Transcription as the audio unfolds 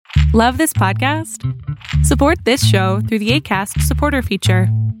Love this podcast? Support this show through the Acast supporter feature.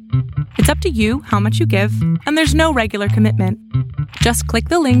 It's up to you how much you give, and there's no regular commitment. Just click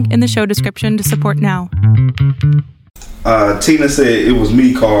the link in the show description to support now. Tina said it was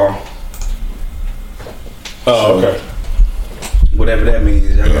me, Carl. Oh, okay. Whatever that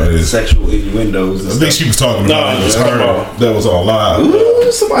means. I got sexual innuendos. I think she was talking about it was her. That was all live.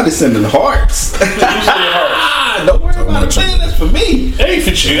 Ooh, somebody sending hearts. Don't worry about it, man. That's for me. Hey, for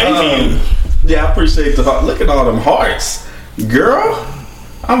you. Yeah, I appreciate the heart. Look at all them hearts. Girl,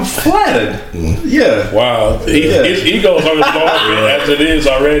 I'm flattered. Yeah. Wow. His ego's on his ball as it is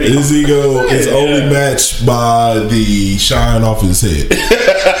already. His ego is only matched by the shine off his head.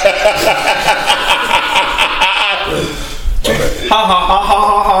 Ha ha ha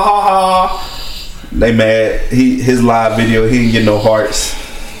ha ha ha ha. They mad. His live video, he didn't get no hearts.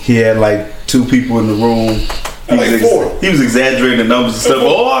 He had like 2 people in the room. He was exaggerating the numbers and stuff.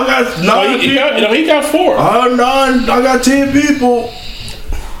 Oh, I got 9 people. He got 4. Oh, 9. I got 10 people.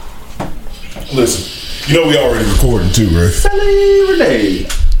 Listen, you know we already recording too, right? Sally Renee.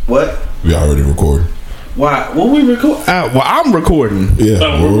 What? We already recording. Why? What we record? Well, I'm recording.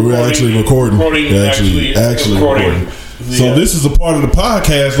 Yeah, we're actually recording. Actually recording. So this is a part of the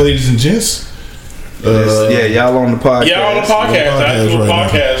podcast, ladies and gents. Yeah, y'all on the podcast. Yeah, on the podcast. Actual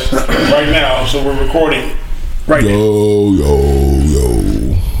podcast right now. So we're recording right now. Yo.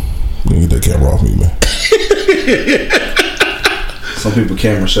 Let me get that camera off me, man. Some people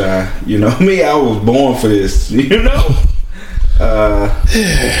camera shy. You know me, I was born for this. You know?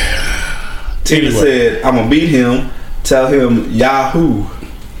 Tina said, I'm going to beat him. Tell him Yahoo.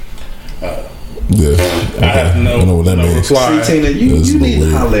 Yeah. Okay. I know what that means. See, Tina, you need to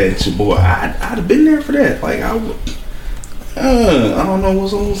holler at your boy. I'd have been there for that. Like, I don't know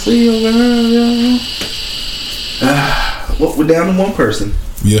what's on the field. What, we're down to 1 person.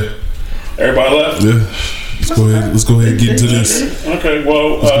 Yeah. Everybody left? Yeah. Let's go ahead and get into this. Okay,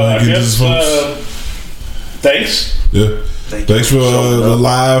 well, I guess thanks. Yeah. Thanks for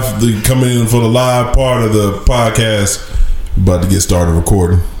coming in for the live part of the podcast. About to get started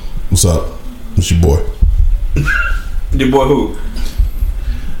recording. What's up? It's your boy. Your boy who?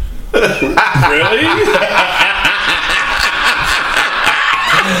 Really?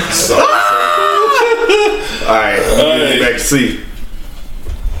 Alright, back to see.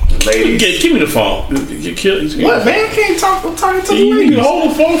 Ladies. Give me the phone. What, man? Can't talk to the You ladies. can hold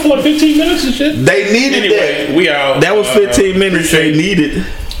the phone for like 15 minutes and shit. They needed that. We out. That was 15 minutes they needed.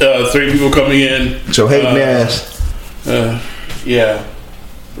 3 people coming in. Joe hating ass. Yeah.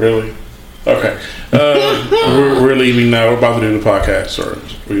 Really? Okay. We're leaving now. We're about to do the podcast, or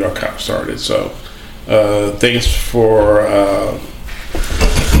we are kind of started. So, thanks for.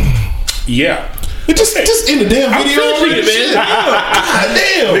 Yeah. Just in the damn video. I'm finishing it, man. God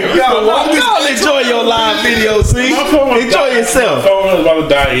damn. Y'all enjoy your live video, see? Enjoy yourself. My phone is about to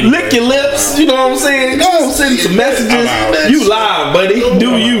die anyway. Lick your lips, you know what I'm saying? Go on, send some messages. You live, buddy.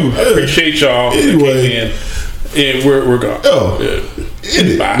 Do you. Appreciate y'all. Anyway. And we're gone. Oh.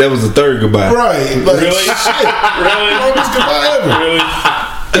 Bye. That was the third goodbye. Right. Like, Really? shit. Really? Longest goodbye ever. Really?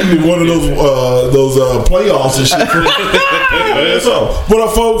 It'd be one of those playoffs and shit. So, what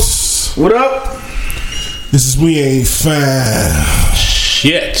up, folks? What up? This is We Ain't Found.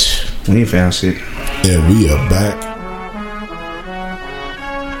 Shit. We ain't found shit. And we are back.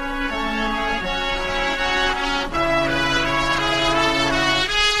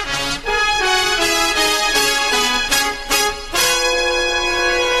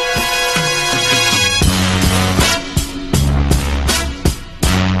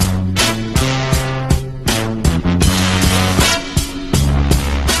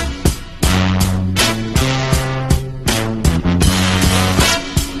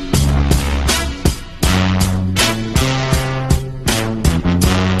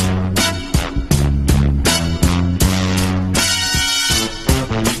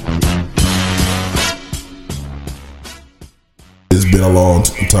 A long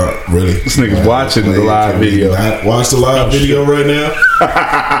time, really. This nigga's watching the live video. Watch the live video right now.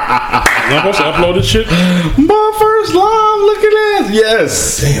 I'm supposed to upload this shit? My first live, look at that.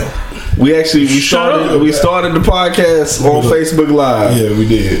 Yes. Damn. We started the podcast on Facebook Live. Yeah, we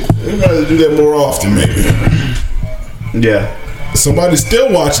did. We gotta do that more often, maybe. Yeah. Somebody's still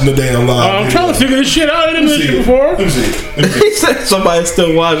watching the damn live I'm video. trying to figure this shit out. I didn't do this shit before. Let me see. He said somebody's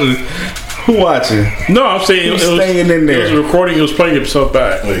still watching. Who watching? No, I'm saying it was staying in there. It was recording. It was playing itself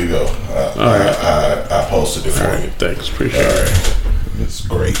back. There you go. I posted it for you. Thanks, appreciate it. It's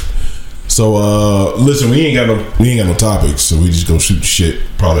great. So listen, we ain't got no topics, so we just go shoot shit.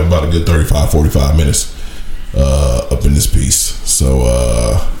 Probably about a good 35-45 minutes up in this piece. So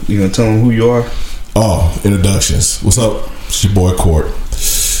You gonna tell them who you are? Oh, introductions. What's up? It's your boy Court,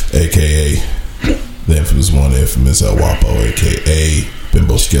 aka the infamous one, the infamous El Wapo, aka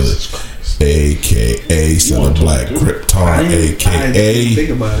Bimbo Skillet, aka Son of Black Krypton, aka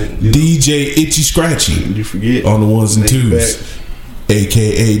think about it. DJ Itchy Scratchy. You forget on the ones and twos,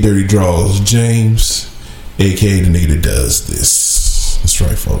 aka Dirty Draws James, aka the nigga that does this. That's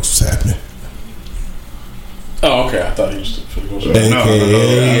right, folks. What's happening? Oh, okay. I thought he was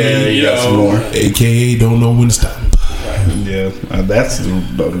AKA don't know when to stop. Yeah, that's the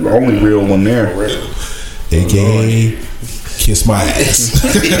only real one there. AKA kiss my ass.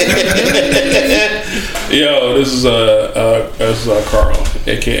 Yo, this is Carl,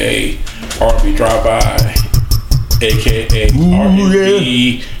 AKA RB Drive By, AKA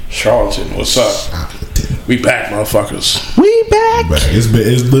RB Charlton. What's up? We back, motherfuckers. We back. It's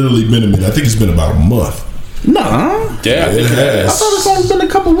literally been a minute. I think it's been about a month. Nah. Yeah, I think it has. I thought it's only been a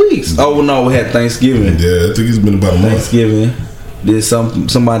couple weeks. Oh no, we had Thanksgiving. Yeah, I think it's been about a month. Thanksgiving. Did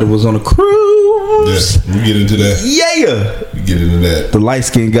somebody was on a cruise. Yeah, we get into that. Yeah. We get into that. The light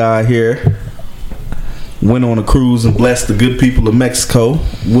skinned guy here went on a cruise and blessed the good people of Mexico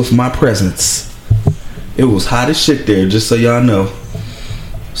with my presence. It was hot as shit there, just so y'all know.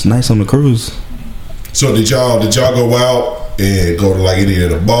 It's nice on the cruise. So did y'all go out and go to like any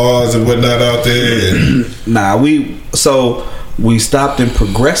of the bars and whatnot out there? Nah, we stopped in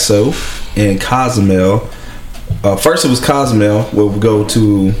Progreso and Cozumel. First it was Cozumel, where we go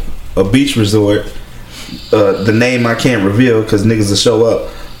to a beach resort. The name I can't reveal because niggas will show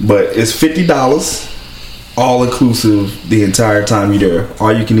up, but it's $50 all inclusive the entire time you're there.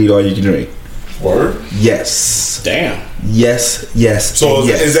 All you can eat, all you can drink. Word? Yes. Damn. Yes. So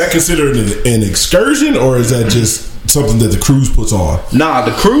yes. Is that considered an excursion, or is that just something that the cruise puts on? Nah,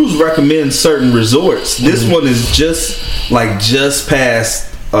 the cruise recommends certain resorts. This one is just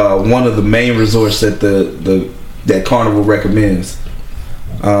past one of the main resorts that that Carnival recommends.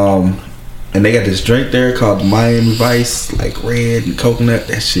 And they got this drink there called the Miami Vice, like red and coconut.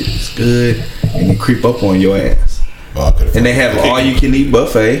 That shit is good, and they creep up on your ass. And they have all you can eat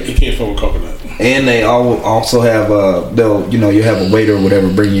buffet. You can't fuck with coconut. And they also have you have a waiter or whatever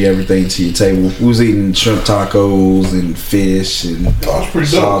bring you everything to your table. We was eating shrimp tacos and fish and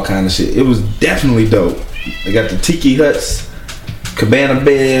all kind of shit. It was definitely dope. They got the tiki huts, cabana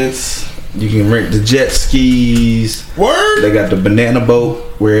beds. You can rent the jet skis. Word. They got the banana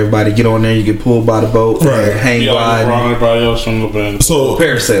boat where everybody get on there. You get pulled by the boat, right? Hang glide. Everybody else on the banana. So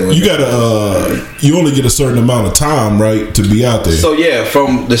parasailing. You gotta. You only get a certain amount of time, right, to be out there. So yeah,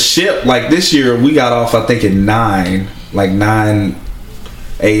 from the ship, like this year we got off I think at 9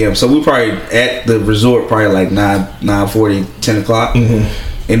 a.m. So we probably at the resort probably like 9:40, 10 o'clock. Mm-hmm.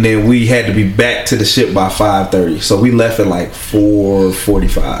 And then we had to be back to the ship by 5:30. So we left at like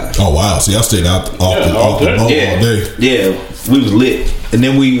 4:45. Oh wow! So y'all stayed off the boat all day. Yeah, we was lit. And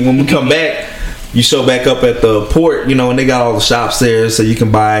then when we come back, you show back up at the port, and they got all the shops there, so you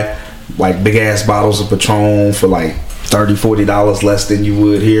can buy like big ass bottles of Patron for like $30-$40 less than you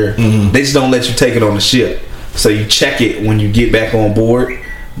would here. Mm-hmm. They just don't let you take it on the ship. So you check it when you get back on board.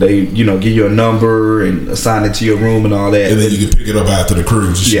 They, give you a number and assign it to your room and all that. And then you can pick it up after the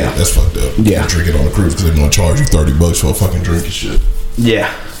cruise. Yeah. That's fucked up. Yeah. You can't drink it on the cruise because they're going to charge you $30 for a fucking drink and shit. Yeah.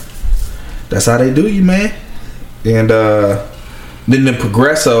 That's how they do you, man. And then in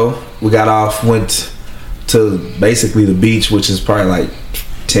Progreso, we got off, went to basically the beach, which is probably like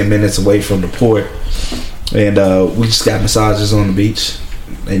 10 minutes away from the port. And we just got massages on the beach.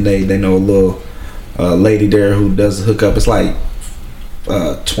 And they know a little lady there who does the hookup. It's like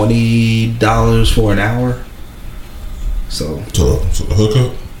 $20 for an hour. So the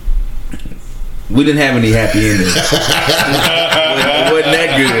hookup? We didn't have any happy endings. Wasn't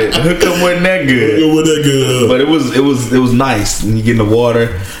that good. The hookup wasn't that good. But it was nice. And you get in the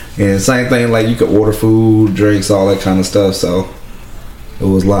water, and same thing, like you could order food, drinks, all that kind of stuff. So it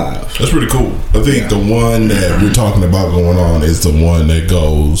was live. That's pretty cool. I think the one that we're talking about going on is the one that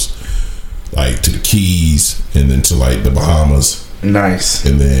goes like to the Keys and then to like the Bahamas. Nice.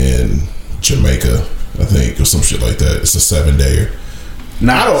 And then Jamaica, I think, or some shit like that. It's a 7-dayer.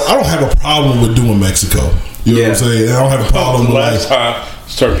 Nice. I don't have a problem with doing Mexico. You know what I'm saying? I don't have a problem with last time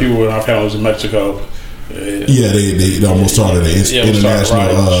certain people with our families in Mexico. Yeah, they almost started an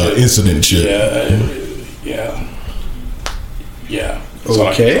international incident shit. Yeah.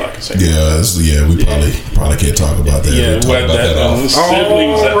 Okay. We probably can't talk about that. Yeah, we'll talk about that off.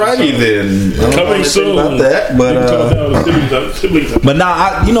 Alrighty then. Coming soon about that, but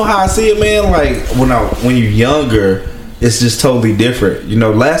now you know how I see it, man. Like when you're younger, it's just totally different.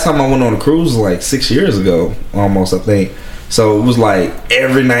 Last time I went on a cruise was like 6 years ago, almost, I think. So it was like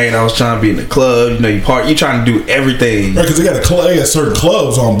every night I was trying to be in the club. You know, you trying to do everything. Right, because they got certain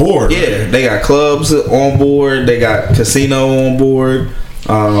clubs on board. Yeah, they got clubs on board. They got casino on board.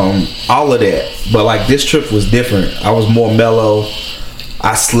 All of that. But like this trip was different. I was more mellow.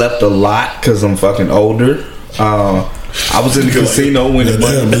 I slept a lot because I'm fucking older. I was in the casino when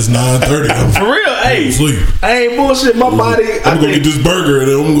damn, it's 9:30. For real, hey, sleep. I ain't bullshit. My body. I'm gonna get this burger and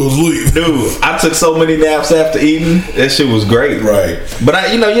then I'm gonna sleep. Dude, I took so many naps after eating. That shit was great. Right.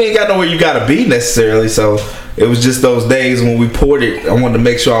 But you ain't got nowhere you gotta be necessarily. So it was just those days when we poured it. I wanted to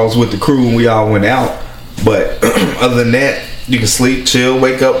make sure I was with the crew and we all went out. But other than that, you can sleep, chill,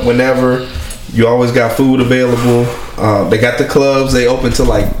 wake up whenever. You always got food available. They got the clubs. They open till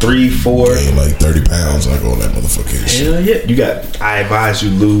like 3, 4. Gain like 30 pounds. I go on that motherfucking shit. Hell yeah. I advise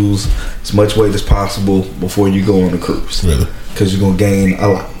you lose as much weight as possible before you go on a cruise. Really? Because you're going to gain a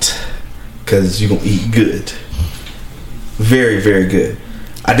lot. Because you're going to eat good. Very, very good.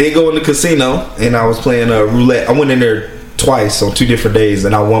 I did go in the casino and I was playing roulette. I went in there twice on 2 different days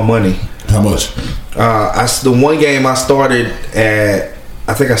and I won money. How much? The one game I started at,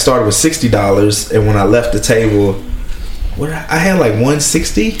 I think I started with $60, and when I left the table, I had like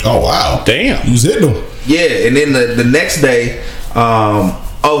 $160. Oh wow! Damn, you was hitting them. Yeah, and then the next day,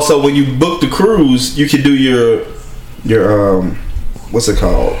 so when you book the cruise, you can do your what's it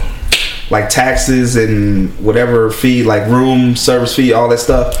called? Like taxes and whatever fee, like room service fee, all that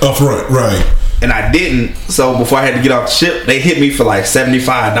stuff. Up front, right? And I didn't. So before I had to get off the ship, they hit me for like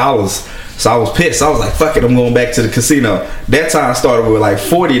 $75. So I was pissed. I was like, fuck it, I'm going back to the casino. That time I started with like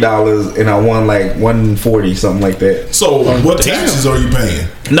 $40 and I won like $140, something like that. So what taxes are you paying?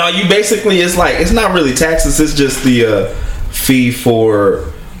 No, you basically, it's not really taxes, it's just the fee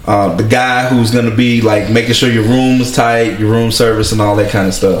for the guy who's gonna be like making sure your room is tight, your room service and all that kind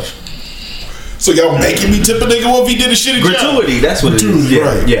of stuff. So y'all making me tip a nigga if he did a shitty gratuity, job? That's what it is. Yeah,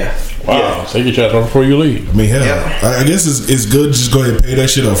 right. Yeah. Wow, yeah. Take your chance before you leave. I mean, hell, I guess it's good to just go ahead and pay that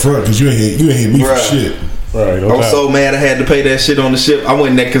shit up front because you ain't hit me for shit. Right. I was so mad I had to pay that shit on the ship. I went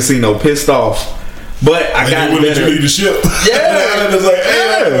in that casino pissed off. But I got when did you leave the ship? Yeah. It's like,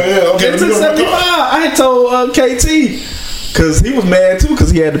 okay, it took 75. I had told KT because he was mad too because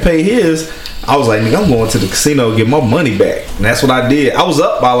he had to pay his. I was like, nigga, I'm going to the casino to get my money back. And that's what I did. I was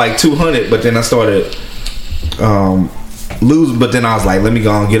up by like 200, but then I started losing. But then I was like, let me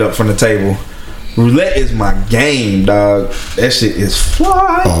go and get up from the table. Roulette is my game, dog. That shit is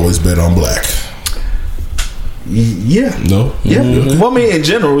fly. Always bet on black. Yeah. No? Yeah. Well, I mean, in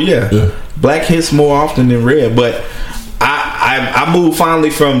general, yeah. Black hits more often than red, but I moved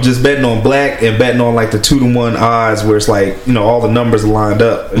finally from just betting on black and betting on like the 2-to-1 odds where it's like, all the numbers are lined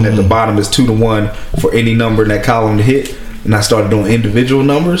up and at the bottom is 2-to-1 for any number in that column to hit. And I started doing individual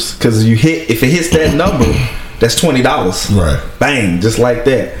numbers because if it hits that number, that's $20. Right. Bang, just like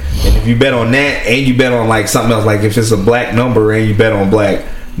that. And if you bet on that and you bet on like something else, like if it's a black number and you bet on black,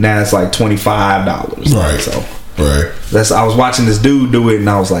 now it's like $25. Right. So right. I was watching this dude do it and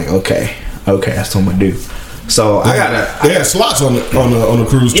I was like, okay, that's what I'm gonna do. So they had slots on the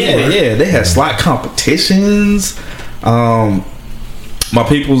cruise too, right? Yeah, they had slot competitions. My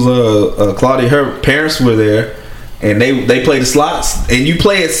people's Claudia, her parents were there. And they play the slots, and they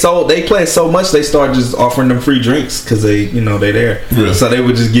play it so much they started just offering them free drinks because they there. Really? So they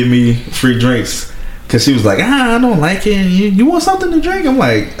would just give me free drinks because she was like, I don't like it. You want something to drink? I'm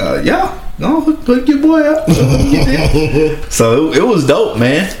like, yeah, go hook your boy up. So it was dope,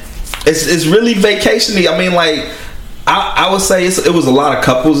 man. It's really vacation-y. I mean, like I would say it was a lot of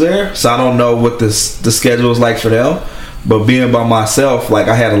couples there, so I don't know what the schedule is like for them. But being by myself, like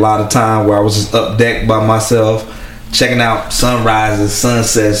I had a lot of time where I was just up deck by myself, checking out sunrises,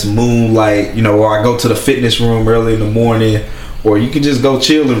 sunsets, moonlight, or I go to the fitness room early in the morning, or you can just go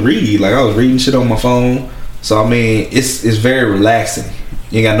chill and read. Like I was reading shit on my phone. So I mean, it's very relaxing.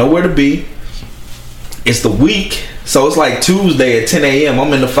 You ain't got nowhere to be. It's the week, so it's like Tuesday at 10 a.m.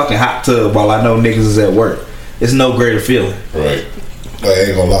 I'm in the fucking hot tub while I know niggas is at work. It's no greater feeling. Right. I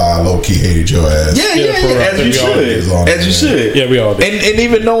ain't gonna lie, I low-key hated your ass. Yeah, as you should. Yeah, we all did. And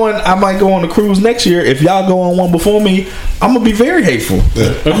even knowing I might go on a cruise next year, if y'all go on one before me, I'm gonna be very hateful.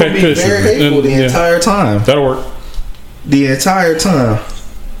 Yeah. I'm gonna be very hateful the entire time. That'll work. The entire time.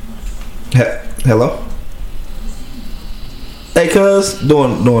 Hello? Hey, cuz,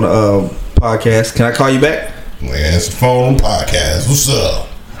 doing a podcast. Can I call you back? Man, it's a phone podcast. What's up?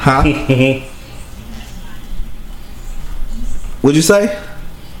 Huh? What'd you say?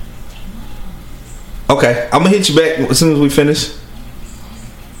 Okay, I'm gonna hit you back as soon as we finish.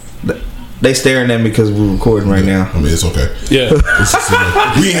 They staring at me because we're recording right now. I mean, it's okay. Yeah.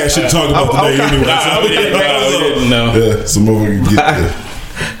 We ain't had shit to talk about today anyway. Nah, we didn't know. Yeah, some more we can get there.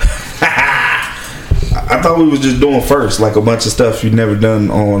 I thought we was just doing first, like a bunch of stuff you've never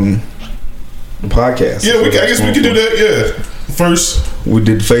done on the podcast. Yeah, I guess we can do that. Yeah, first we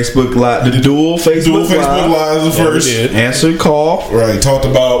did Facebook Live, the dual Facebook Live the first. Answer call. Right, talked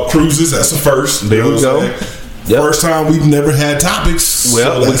about cruises. That's the first. There we go. Yep. First time we've never had topics.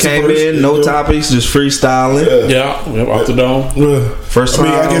 Well, so we came in, no topics, just freestyling. Yeah, off the dome. First time.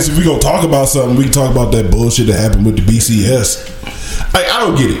 I guess if we gonna talk about something, we can talk about that bullshit that happened with the BCS. I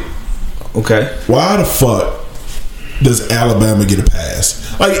don't get it. Okay. Why the fuck does Alabama get a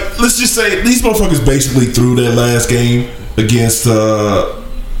pass? Like, let's just say these motherfuckers basically threw their last game against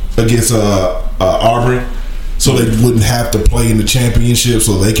Auburn, so they wouldn't have to play in the championship,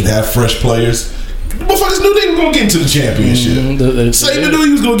 so they could have fresh players. The motherfuckers knew they were gonna get into the championship. Saban knew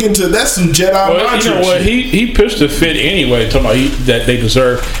he was gonna get into. That's some Jedi mind trick shit. He pitched the fit anyway, talking about that they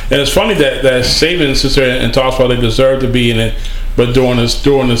deserve. And it's funny that Saban sits there and talks about they deserve to be in it, but during the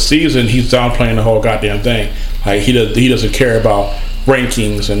season he's downplaying the whole goddamn thing. Like he doesn't care about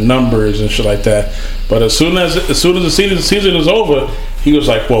rankings and numbers and shit like that. But as soon as the season is over, he was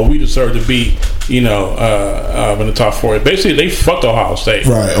like, "Well, we deserve to be, in the top 4." Basically, they fucked Ohio State.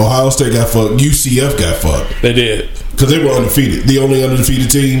 Right, Ohio State got fucked. UCF got fucked. They did because they were undefeated. The only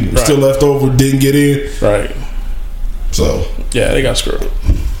undefeated team still left over didn't get in. Right. So yeah, they got screwed.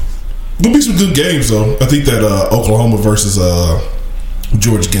 There'll be some good games though. I think that Oklahoma versus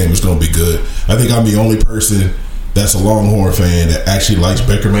Georgia game is going to be good. I think I'm the only person that's a Longhorn fan that actually likes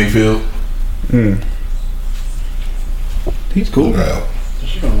Baker Mayfield. He's cool. Right.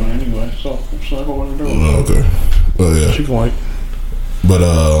 She gonna win anyway, so I go what they're doing. Okay. Well, yeah. She can win. But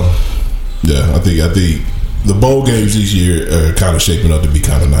yeah, I think the bowl games this year are kind of shaping up to be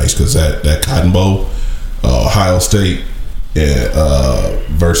kind of nice because that Cotton Bowl, Ohio State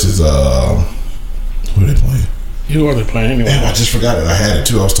versus who are they playing? Who are they playing anyway? Damn, I just forgot it. I had it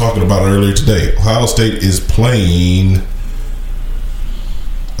too. I was talking about it earlier today. Ohio State is playing.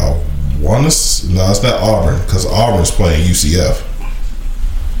 No, it's not Auburn because Auburn's playing UCF.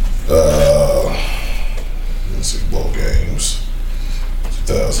 Let's see, bowl games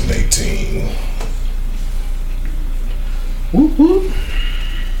 2018. Whoop whoop.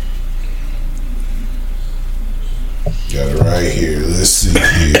 Got it right here. Let's see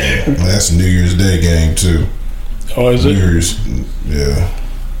here. That's New Year's Day game too. Oh, is it? New Year's, yeah.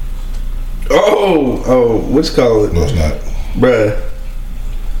 Oh, what's called? No, it's not. Bruh.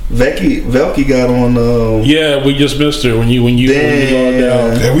 Velky got on. Yeah, we just missed her when you logged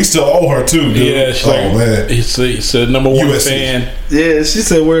out. And we still owe her too, dude. Yeah, she's man. He said number one USC fan. Yeah, she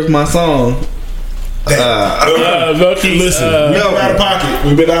said, "Where's my song?" Velky, listen, we've been out of pocket.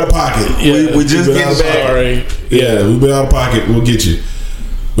 We've been out of pocket. Yeah, we just getting back. Sorry. Yeah, we've been out of pocket. We'll get you.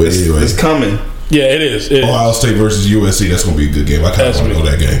 But anyway, it's coming. Yeah, it is. Ohio State versus USC. That's gonna be a good game. I kind of want to know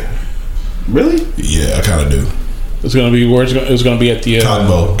that game. Really? Yeah, I kind of do. It's gonna be where it's gonna be at the Cotton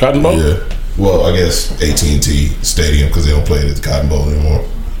Bowl. Cotton Bowl. Yeah. Well, I guess AT&T Stadium because they don't play it at the Cotton Bowl anymore.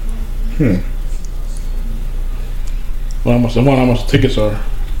 Well, how much tickets are?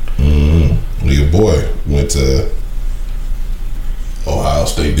 Your boy went to Ohio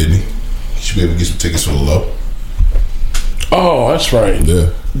State, didn't he? He should be able to get some tickets for the low. Oh, that's right.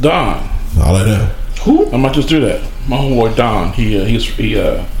 Yeah. Don. All of that. Who? I might just do that. My homeboy Don. He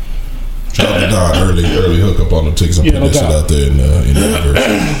Shout out to Don, early hookup on the tickets. I'm putting that shit out there in the universe.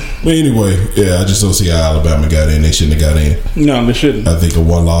 But anyway, yeah, I just don't see how Alabama got in. They shouldn't have got in. No, they shouldn't. I think a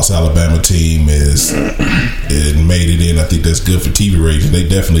one-loss Alabama team it made it in. I think that's good for TV ratings. They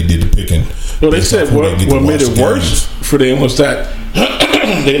definitely did the picking. Well, they said what made it worse for them was that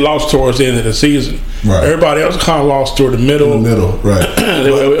they lost towards the end of the season. Right. Everybody else kind of lost toward the middle. Right.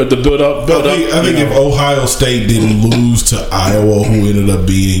 The build up. I think if Ohio State didn't lose to Iowa, who ended up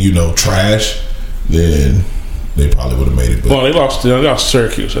being trash, then they probably would have made it. But well, they lost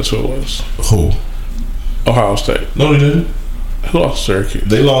Syracuse. That's who it was. Who? Ohio State. No, they didn't. Who lost Syracuse?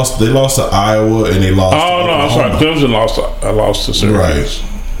 They lost to Iowa and they lost. Oh no, I'm sorry. Clemson lost to Syracuse. Right.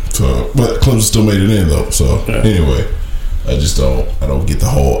 So, but Clemson still made it in though. So anyway, I don't get the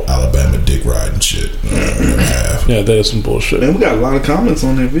whole Alabama dick riding shit. I never have. Yeah, that is some bullshit. Man, we got a lot of comments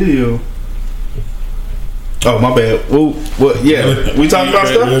on that video. Oh, my bad. Well, yeah, we talking about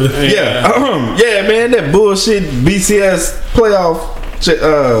stuff. Yeah, yeah, man, that bullshit BCS playoff.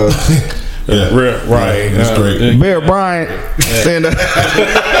 Right. That's great. Bear Bryant. Stand up.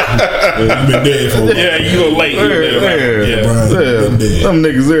 You've been dead for a while. Yeah, you were late. Some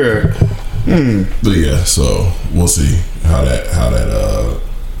niggas there. But yeah, so we'll see how that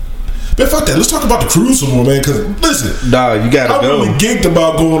Man, fuck that. Let's talk about the cruise some more, man. Because listen, you gotta I'm go. really geeked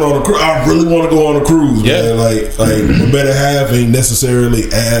about going on a cruise. I really want to go on a cruise, man. Like my better half ain't necessarily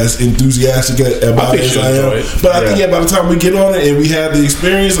as enthusiastic about it as I am. But I think by the time we get on it and we have the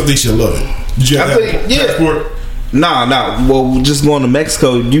experience, I think she'll love it. Did you have that passport? Nah. Well, just going to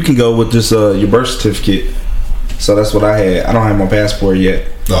Mexico, you can go with just your birth certificate. So that's what I had. I don't have my passport yet.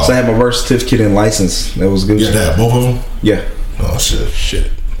 Oh. So I had my birth certificate and license. That was good. You had both of them? Yeah. Oh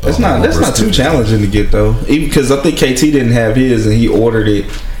shit. That's not too challenging to get though. Even because I think KT didn't have his and he ordered it.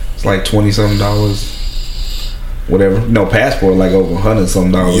 It's like $20-something. Whatever. No, passport like over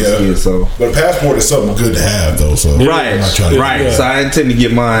 $100-something. Yeah. So, but a passport is something good to have though. So right. So I intend to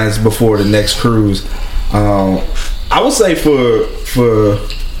get mine before the next cruise. I would say for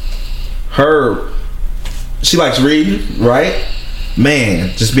her, she likes reading, right?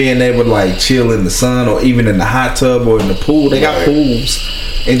 Man, just being able to like chill in the sun or even in the hot tub or in the pool. They got pools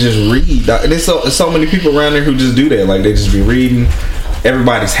and just read. And there's so many people around there who just do that. Like they just be reading.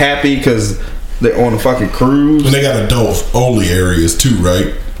 Everybody's happy because they're on a fucking cruise. And they got adult only areas too,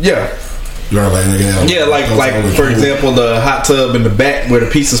 right? Yeah. Like for example, the hot tub in the back where the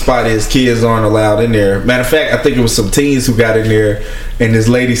pizza spot is, kids aren't allowed in there. Matter of fact, I think it was some teens who got in there, and this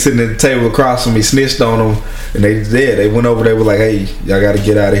lady sitting at the table across from me snitched on them, and they went over there, were like, "Hey, y'all got to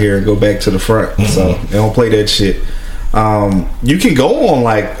get out of here and go back to the front." So they don't play that shit. You can go on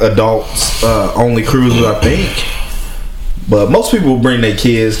like adults only cruises, I think, but most people bring their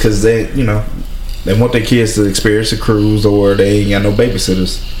kids because they want their kids to experience a cruise, or they ain't got no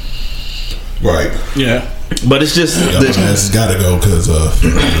babysitters. Right. Yeah. But it's just it's gotta go because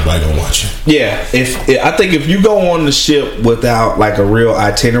everybody gonna watch it. Yeah. I think if you go on the ship without like a real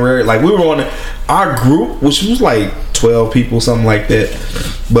itinerary, like we were on our group, which was like 12 people, something like that.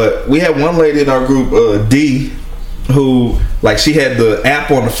 But we had one lady in our group, D, who like she had the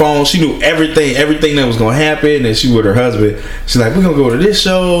app on the phone. She knew everything that was gonna happen, and she with her husband. She's like, we're gonna go to this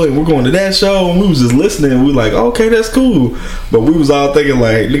show and we're going to that show, and we was just listening. And we like, okay, that's cool. But we was all thinking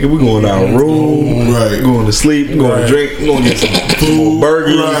like, nigga, we going to our room, right? Going to sleep, going to drink, we going to get some food,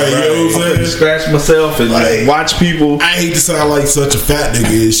 burgers, right? You know what I'm saying? Scratch myself and like, watch people. I hate to sound like such a fat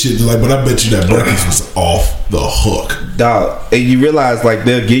nigga and shit, like, but I bet you that breakfast was off the hook, dog. And you realize like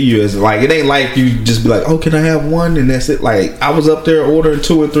they'll give you as like, it ain't like you just be like, oh, can I have one? And that's it. Like I was up there ordering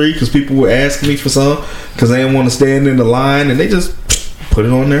 2 or 3 because people were asking me for some because they didn't want to stand in the line, and they just put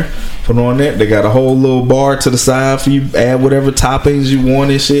it on there. They got a whole little bar to the side for you. Add whatever toppings you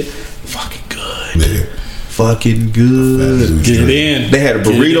want and shit. Fucking good. Yeah. Fucking good. Get it in. They had a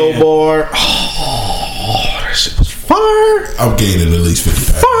burrito bar. Oh, that shit was fire. I'm gaining at least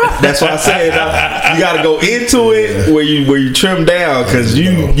 50 pounds. That's what I said. You got to go into it where you trim down because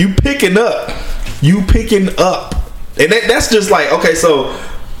you picking up. You picking up. And that's just like, okay, so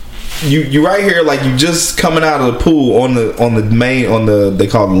you right here, like you just coming out of the pool on the they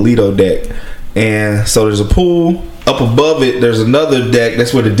call it the Lido deck, and so there's a pool up above it. There's another deck.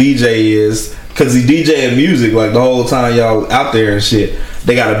 That's where the DJ is, because he DJing music like the whole time y'all out there and shit.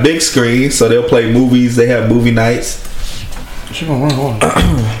 They got a big screen, so they'll play movies. They have movie nights.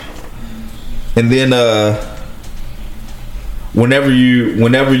 And then whenever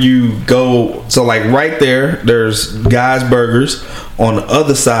you go, so like right there's Guy's Burgers on the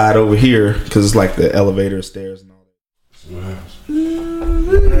other side over here, because it's like the elevator, stairs and all that.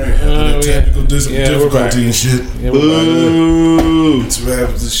 Technical difficulty and shit. Boo! That's what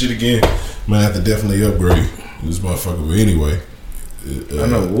happens to shit again. Might have to definitely upgrade this motherfucker. But anyway, I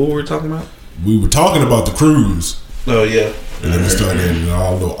know what we were talking about. We were talking about the cruise. Oh yeah. And then we started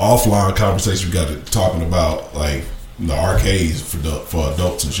all the offline conversation. We got to talking about like the arcades for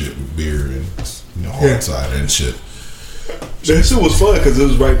adults and shit with beer and hard cider and shit. That shit was fun because it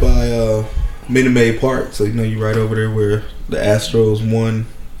was right by Minute Maid Park, so you right over there where the Astros won,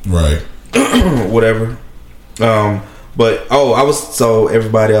 right? Whatever. But I was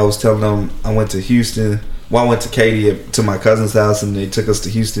telling them I went to Houston. Well, I went to Katie to my cousin's house, and they took us to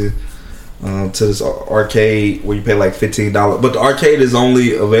Houston to this arcade where you pay like $15. But the arcade is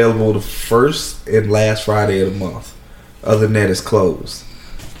only available the first and last Friday of the month. Other than that, it's closed.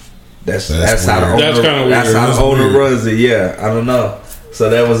 That's how the owner runs it. Yeah, I don't know. So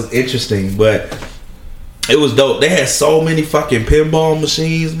that was interesting, but it was dope. They had so many fucking pinball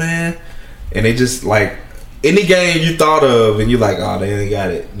machines, man, and they just like any game you thought of, and you're like, oh, they ain't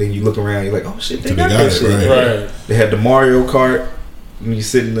got it. Then you look around, you're like, oh shit, they got that shit. Right. They had the Mario Kart. When you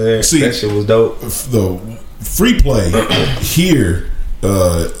sitting there, see, that shit was dope. The free play here,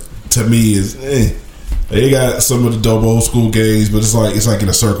 to me, is they got some of the dope old school games, but it's like in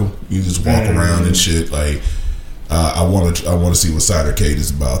a circle. You just walk around and shit. Like I want to see what Cidercade is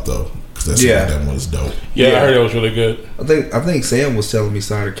about though. That one was dope. Yeah, I heard it was really good. I think Sam was telling me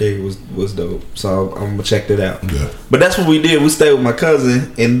Cider Cake was dope, so I'm gonna check that out. Yeah. But that's what we did. We stayed with my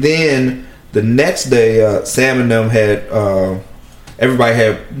cousin, and then the next day, Sam and them had everybody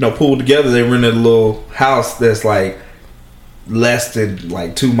had pooled together. They rented a little house that's like less than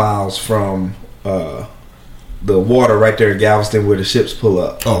like 2 miles from the water right there in Galveston where the ships pull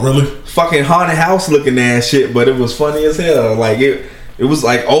up. Oh, really? Fucking haunted house looking ass shit, but it was funny as hell. Like it was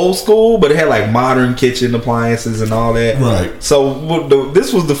like old school, but it had like modern kitchen appliances and all that. Right. So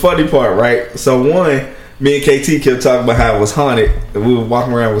this was the funny part, right? So me and KT kept talking about how it was haunted. And we were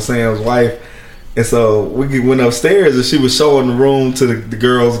walking around with Sam's wife. And so we went upstairs and she was showing the room to the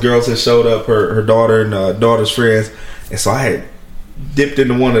girls. Girls had showed up, her daughter and daughter's friends. And so I had dipped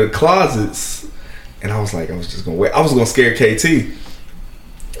into one of the closets. And I was like, I was just going to wait. I was going to scare KT.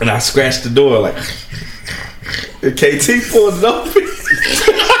 And I scratched the door like, and KT pulled it open.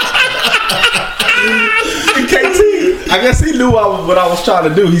 And KT, I guess he knew what I was trying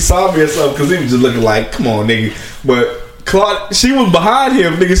to do. He saw me or something because he was just looking like, come on, nigga. But Claudia, she was behind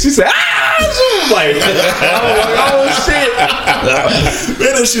him, nigga. She said, ah! She was like, oh shit.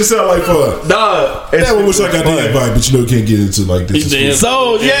 Man, that shit sound like fun. Nah. I wish I got the invite, but you can't get into like this.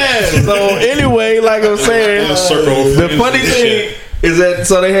 So anyway, like I'm saying, the funny thing is that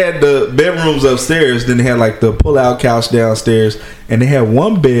they had the bedrooms upstairs, then they had like the pull-out couch downstairs, and they had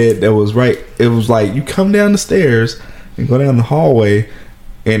one bed that was right. It was like you come down the stairs and go down the hallway,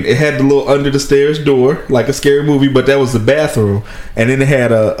 and it had the little under the stairs door, like a scary movie, but that was the bathroom, and then it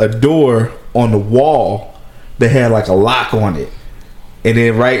had a door on the wall that had like a lock on it, and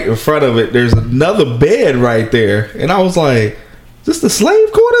then right in front of it, there's another bed right there, and I was like, this the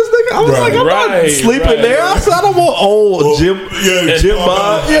slave quarters, nigga? I was like, I'm not sleeping there. I said, I don't want old Jim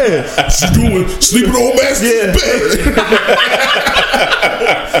Bob. Yeah. Sleeping on master's bed.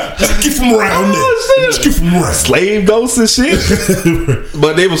 Just get from around there. Just get from around. Slave ghosts and shit.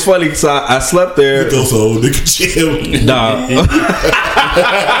 But it was funny because I slept there. Those old nigga chill. Nah.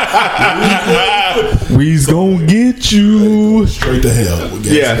 We's gonna get you. Straight to hell.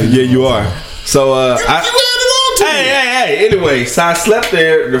 Yeah, you are. So, Hey. Anyway, so I slept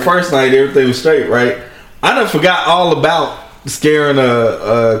there the first night. Everything was straight, right? I done forgot all about scaring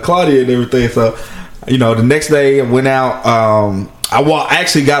Claudia and everything. So, the next day I went out. I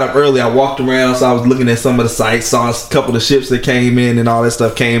actually got up early. I walked around, so I was looking at some of the sites. Saw a couple of ships that came in and all that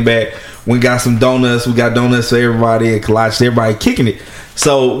stuff. Came back. We got some donuts. We got donuts for everybody and collages. Everybody kicking it.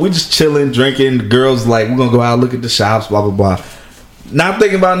 So we just chilling, drinking. The girls like, we're gonna go out, look at the shops, blah blah blah. Not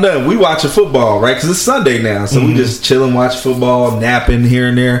thinking about nothing. We watching football, right? Because it's Sunday now. So we just chilling, watching football, napping here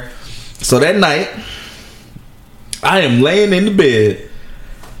and there. So that night, I am laying in the bed.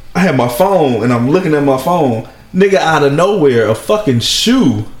 I have my phone, and I'm looking at my phone. Nigga, out of nowhere, a fucking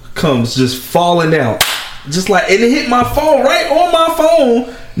shoe comes just falling out. Just like, and it hit my phone, right on my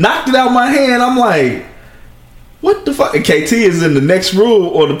phone. Knocked it out my hand. I'm like, what the fuck? And KT is in the next room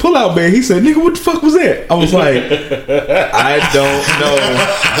on the pull-out bed. He said, nigga, what the fuck was that? I was like, I don't know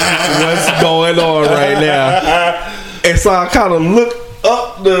what's going on right now. And so I kind of looked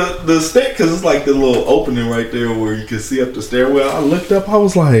up the stair, because it's like the little opening right there where you can see up the stairwell. I looked up. I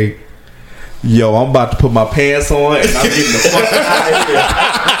was like, yo, I'm about to put my pants on and I'm getting the fuck out of here.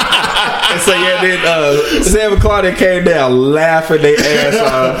 And so then Sam and Claudia came down laughing their ass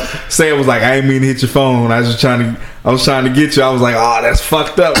off. Sam was like, I ain't mean to hit your phone. I was trying to get you. I was like, oh, that's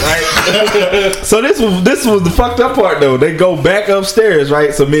fucked up, right? So this was the fucked up part though. They go back upstairs,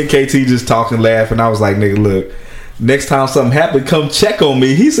 right? So me and KT just talking, laughing. I was like, nigga, look, next time something happened, come check on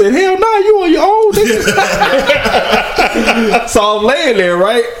me. He said, hell nah, you on your own, nigga. So I'm laying there,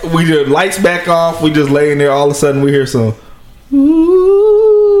 right? We just lights back off. We just laying there. All of a sudden we hear some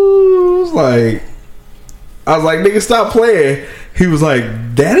like, I was like, nigga, stop playing. He was like,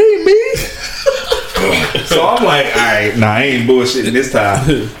 that ain't me. So I'm like, all right, nah, I ain't bullshitting this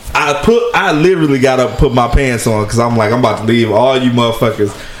time. I literally got up and put my pants on because I'm like, I'm about to leave all you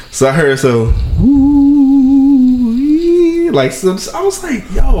motherfuckers. So I heard like some, I was like,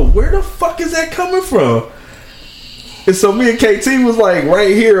 yo, where the fuck is that coming from? And so me and KT was like right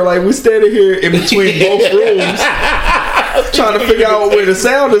here, like we standing here in between both rooms. Trying to figure out where the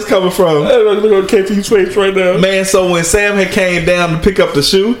sound is coming from. Look at KT's face right now. Man, so when Sam had came down to pick up the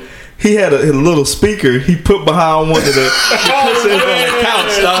shoe, he had a little speaker he put behind one of the cushions on the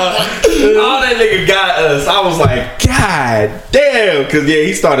couch, dog. All that nigga got us. I was like, God damn. Because, yeah,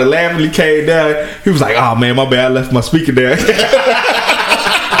 he started laughing. He came down. He was like, oh, man, my bad. I left my speaker there. That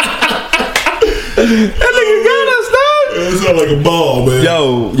nigga got us, dog. It sounded like a ball, man.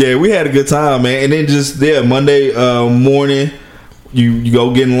 Yo, yeah, we had a good time, man. And then just Monday morning, You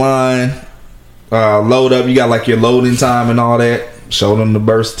go get in line, load up. You got like your loading time and all that. Show them the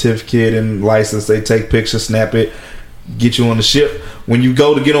birth certificate and license. They take pictures, snap it, get you on the ship. When you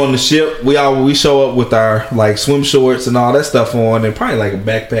go to get on the ship, we show up with our like swim shorts and all that stuff on, and probably like a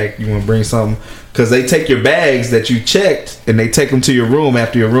backpack. You want to bring something because they take your bags that you checked and they take them to your room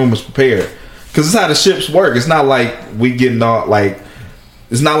after your room is prepared. Because it's how the ships work. It's not like we getting off like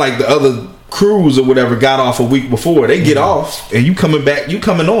it's not like the other crews or whatever got off a week before. They get off and you coming back, you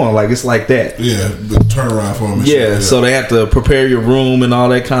coming on. Like it's like that. Yeah, the turnaround for them. And yeah, shit, so they have to prepare your room and all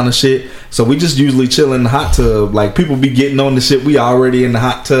that kind of shit. So we just usually chill in the hot tub. Like people be getting on the shit. We already in the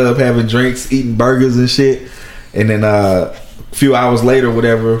hot tub having drinks, eating burgers and shit. And then a few hours later,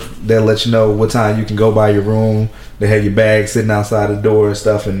 whatever, they'll let you know what time you can go by your room. They have your bag sitting outside the door and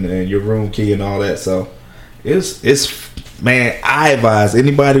stuff, and your room key and all that. So it's man, I advise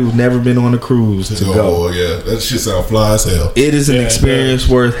anybody who's never been on a cruise to go. Oh yeah, that shit sound fly as hell. It is an experience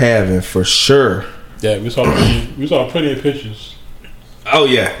worth having for sure. Yeah, we saw plenty of pictures. Oh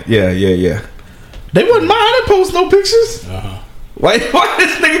yeah. They wouldn't mind to post no pictures. Why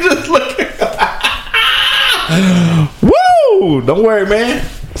this nigga just looking? Woo! Don't worry, man.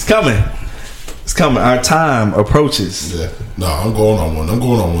 It's coming. Our time approaches. Yeah. No, I'm going on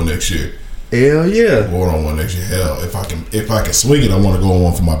one next year. Hell yeah. I'm going on one next year. Hell, if I can swing it, I want to go on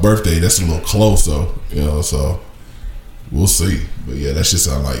one for my birthday. That's a little close though, so we'll see. But yeah, that shit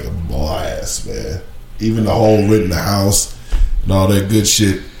sound like a blast, man. Even the whole renting the house and all that good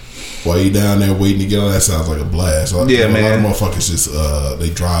shit while you down there waiting to get on, that sounds like a blast. Yeah, man. A lot of motherfuckers just they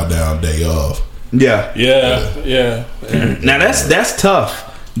drive down day of. Yeah. Now that's tough.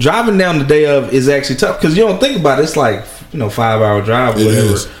 Driving down the day of is actually tough because you don't think about it. It's like 5-hour drive, or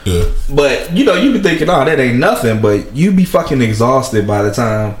whatever. Is. Yeah. But you be thinking, oh, that ain't nothing. But you be fucking exhausted by the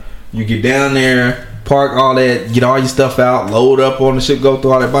time you get down there, park all that, get all your stuff out, load up on the ship, go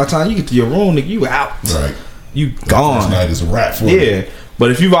through all that. By the time you get to your room, nigga, you out. Right. You gone. First night is a wrap for you. Yeah.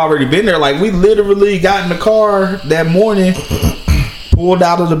 But if you've already been there, like we literally got in the car that morning, pulled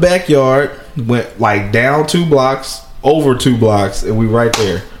out of the backyard, went like down 2 blocks, over 2 blocks, and we right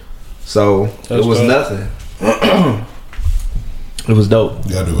there. So it was nothing. It was dope.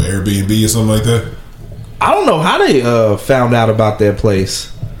 You gotta do an Airbnb or something like that? I don't know how they found out about that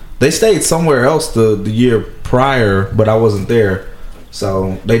place. They stayed somewhere else the year prior, but I wasn't there.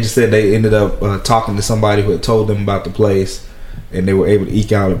 So they just said they ended up talking to somebody who had told them about the place, and they were able to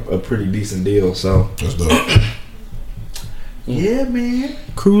eke out a pretty decent deal. So that's dope. Yeah, man.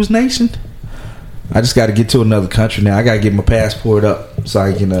 Cruise Nation. I just got to get to another country now. I got to get my passport up so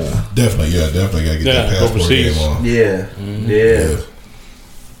I can. Definitely got to get that passport overseas. game on. Yeah.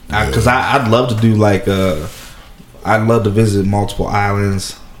 Because I'd love to do like. I'd love to visit multiple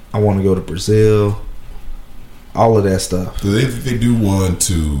islands. I want to go to Brazil. All of that stuff. Do they do one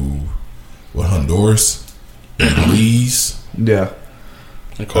to Honduras, Belize? Yeah.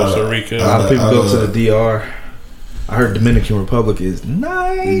 And Costa Rica. A lot of people go to the DR. I heard Dominican Republic is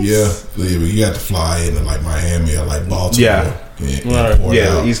nice. Yeah, but you got to fly into like Miami or like Baltimore. Yeah,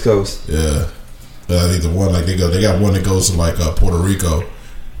 the East Coast. Yeah, I think the one like they got one that goes to like Puerto Rico,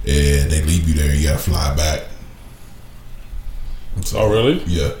 and they leave you there. And you got to fly back. So, oh really?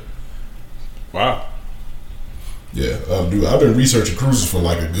 Yeah. Wow. Yeah, I've been researching cruises for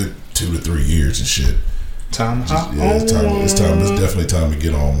like a good 2 to 3 years and shit. It's time. It's definitely time to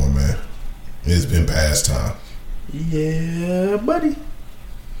get on one, man. It's been past time. Yeah, buddy.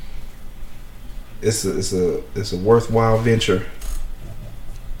 It's a worthwhile venture.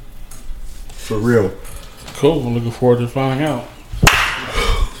 For real. Cool. I'm looking forward to finding out.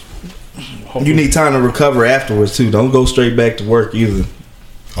 You need time to recover afterwards too. Don't go straight back to work either.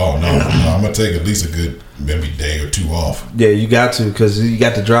 Oh no, I'm gonna take at least a good maybe day or 2 off. Yeah, you got to, because you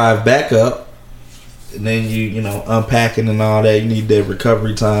got to drive back up, and then you unpacking and all that. You need that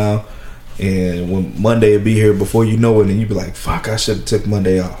recovery time. And when Monday will be here before you know it, and you be like, fuck, I should have took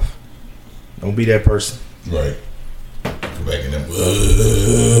Monday off. Don't be that person. Right. Go back in them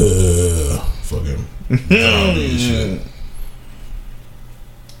fucking zombie shit.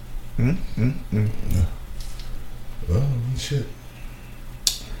 Yeah. Well, shit.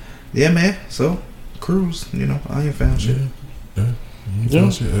 Yeah, man. So, cruise, I ain't found shit. Yeah.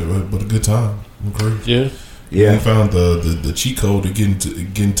 Shit, but a good time. I'm crazy. Yeah. Yeah, I found the cheat code to get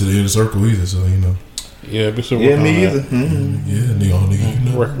into the inner circle either, so Yeah, but so yeah, me either. Yeah,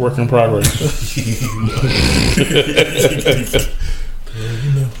 nigga, Work in progress.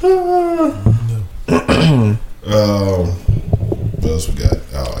 What else we got?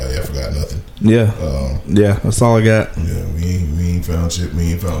 Oh, I forgot nothing. Yeah, yeah, that's all I got. Yeah, we ain't found shit.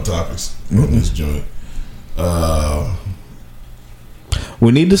 We ain't found topics on this joint.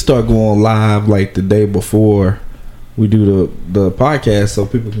 We need to start going live like the day before we do the podcast, so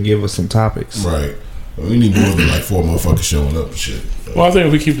people can give us some topics. Right. We need more than like 4 motherfuckers showing up and shit. Well, I think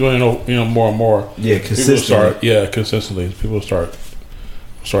if we keep doing it, more and more, consistently. Consistently, people will start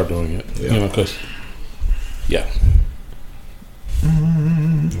doing it. Yeah. Because yeah.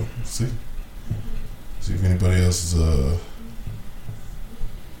 See if anybody else is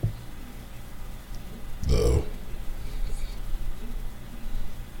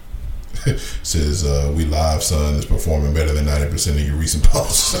says we live son is performing better than 90% of your recent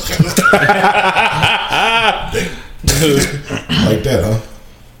posts. Like that, huh?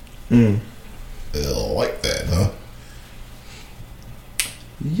 Like that, huh?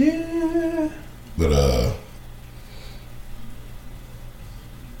 Yeah. But I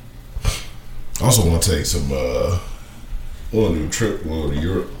also want to take some want to do a trip, we'll go to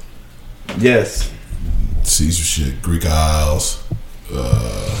Europe. Yes. See some shit, Greek Isles.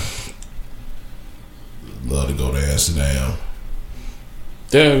 Love to go to Amsterdam.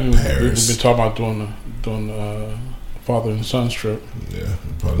 Yeah, we've Paris. been talking about doing father and son trip. Yeah,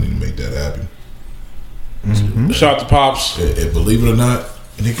 we probably need to make that happen. Mm-hmm. Shout out to Pops. And believe it or not,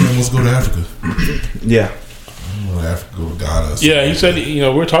 Nick wants to go to Africa. Yeah. Go to Africa, go to Ghana. Yeah, he said. We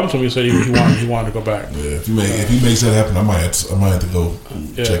were talking to him. He said he wanted to go back. Yeah, if he makes that happen, I might have to go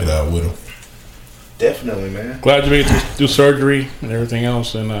check it out with him. Definitely, man. Glad you made it to do surgery and everything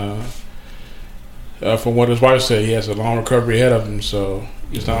else. And from what his wife said, he has a long recovery ahead of him. So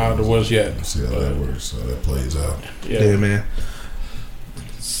he's not out of the woods yet. Let's see how that works, how that plays out. Yeah, man.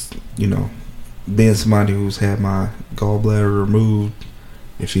 Being somebody who's had my gallbladder removed,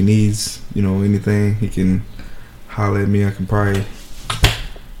 if he needs, anything, he can holler at me. I can probably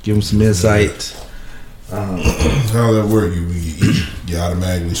give him some insight. How that work? You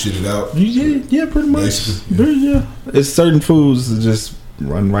automatically shit it out? Yeah, pretty much. Basically, yeah. It's certain foods that just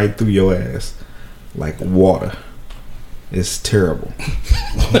run right through your ass, like water. It's terrible.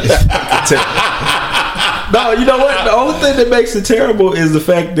 No, you know what? The only thing that makes it terrible is the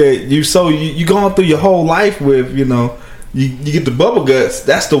fact that you going through your whole life with, you get the bubble guts.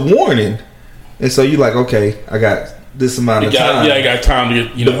 That's the warning. And so you're like, okay, I got this amount of time. Yeah, I got time to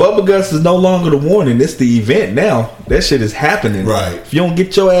get, The bubble guts is no longer the warning. It's the event now. That shit is happening. Right. If you don't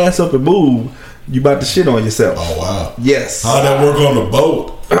get your ass up and move, you about to shit on yourself. Oh, wow. Yes. How'd that work on the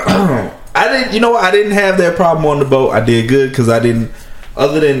boat? I didn't have that problem on the boat. I did good because I didn't,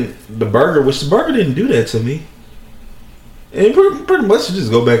 other than the burger, which the burger didn't do that to me. And pretty much you just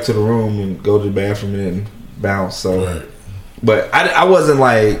go back to the room and go to the bathroom and bounce. So, Right. But I wasn't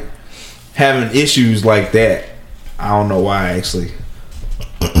like having issues like that. I don't know why actually.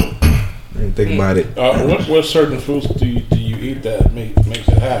 I didn't think about it. What certain foods do you eat that makes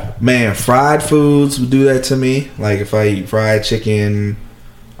it happen? Man, fried foods would do that to me. Like if I eat fried chicken,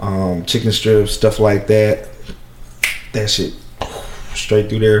 chicken strips, stuff like that. That shit straight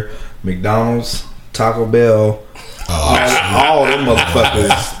through there. McDonald's, Taco Bell, all them motherfuckers.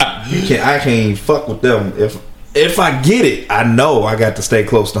 I can't even fuck with them. If I get it, I know I got to stay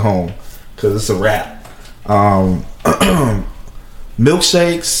close to home because it's a wrap.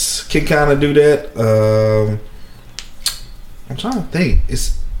 Milkshakes can kind of do that. I'm trying to think.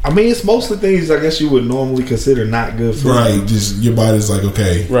 It's mostly things I guess you would normally consider not good for Right. you. Just your body's like,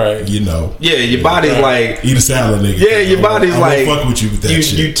 okay. Right. Yeah, your body's like, eat a salad, nigga. yeah, your body's like, fuck with you with that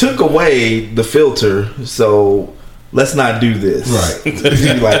shit. You took away the filter, so let's not do this. Right.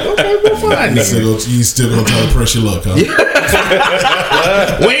 You're like, okay, well, fine. You still gonna try to press your luck, huh?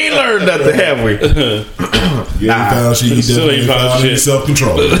 We ain't learned nothing, have we? You found shit. You Still ain't definitely found found shit.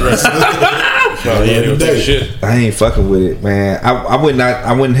 self-control. Shit. I ain't fucking with it, man. I went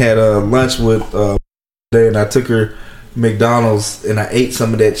and had lunch with today, and I took her McDonald's, and I ate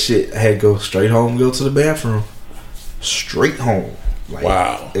some of that shit. I had to go straight home, go to the bathroom, straight home. Like,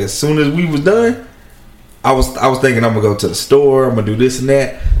 Wow. As soon as we was done, I was thinking I'm gonna go to the store. I'm gonna do this and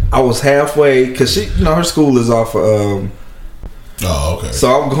that. I was halfway because she, her school is off. Oh, okay.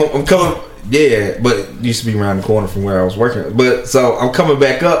 So I'm coming. Yeah, but it used to be around the corner from where I was working. But so I'm coming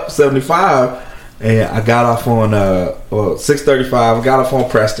back up 75, and I got off on 635. I got off on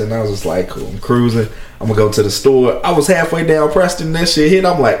Preston. I was just like, cool. I'm cruising. I'm gonna go to the store. I was halfway down Preston. That shit hit.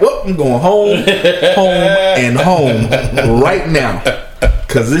 I'm like, well, I'm going home, home right now,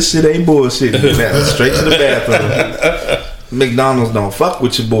 cause this shit ain't bullshit. Straight to the bathroom. McDonald's don't fuck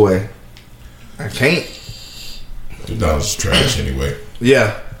with your boy. I can't. McDonald's is trash anyway.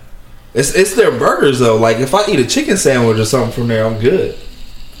 Yeah. It's their burgers though. Like if I eat a chicken sandwich or something from there, I'm good.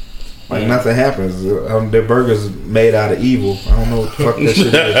 Like nothing happens. Their burgers made out of evil. I don't know what the fuck that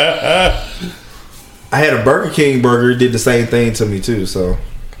shit is. I had a Burger King burger. Did the same thing to me too. So.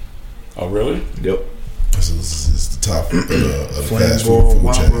 Oh really? Yep. This is the top of the fast Flame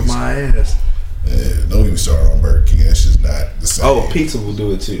food chains. my ass. Yeah, don't even start on Burger King. That's just not the same. Oh, pizza will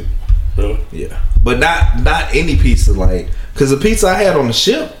do it too. Really? Yeah, but not any pizza. Like, cause the pizza I had on the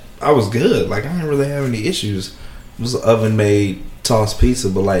ship, I was good. Like, I didn't really have any issues. It was oven made tossed pizza.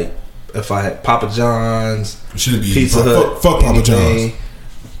 But like, if I had Papa John's, Pizza Hut, fuck Papa John's,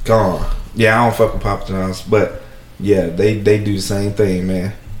 gone. Yeah, I don't fuck with Papa John's, but yeah, they do the same thing,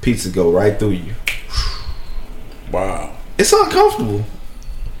 man. Pizza go right through you. Wow. It's uncomfortable.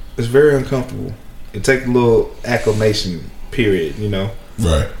 It's very uncomfortable. It takes a little acclimation period, you know.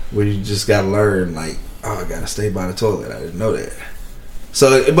 Right. Where you just gotta learn, like, oh, I gotta stay by the toilet. I didn't know that.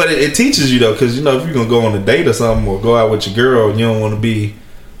 So, but it teaches you though, because you know if you're gonna go on a date or something, or go out with your girl, and you don't want to be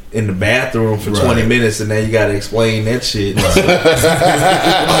in the bathroom for 20 minutes, and then you gotta explain that shit. Right.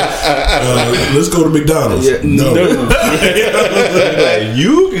 Let's go to McDonald's. Yeah, no. Like,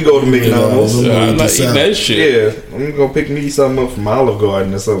 you can go to McDonald's. I'm not eating that shit. Yeah, I'm gonna pick me something up from Olive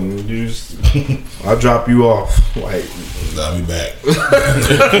Garden or something. You just, I'll drop you off. Like, I'll be back.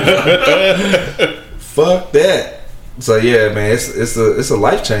 Fuck that. So yeah, man, it's a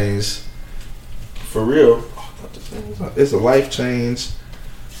life change. For real. It's a life change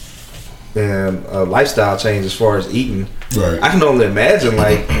and a lifestyle change as far as eating. Right. I can only imagine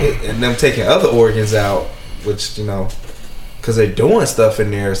like and them taking other organs out, which, you know, because they're doing stuff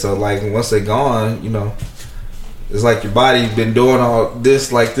in there. So like once they're gone, you know, it's like your body been doing all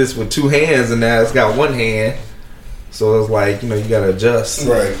this like this with two hands, and now it's got one hand. So it's like, you know, you gotta adjust.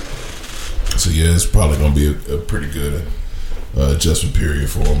 Right. So yeah, it's probably gonna be a pretty good adjustment period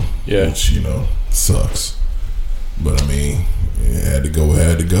for them. Yeah. Which, you know, sucks. But I mean, it had to go,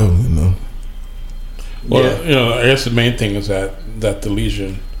 you know. Well, Yeah. you know, I guess the main thing is that the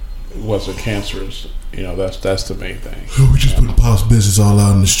lesion wasn't cancerous. You know, that's the main thing. We just put Pop's business all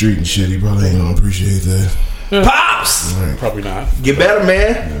out in the street and shit. He probably ain't gonna appreciate that. Pops! Right. Probably not. Get better,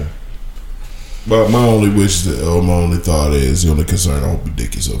 man. Yeah. But my only wish, my only thought is, the only concern, I hope your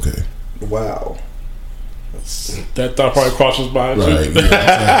dick is okay. Wow. That thought probably crosses my mind. Right. You know what I'm saying?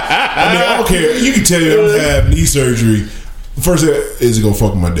 I mean, I don't care. You can tell you I'm having knee surgery. The first thing is it gonna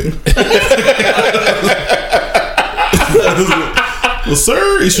fuck with my dick. Well,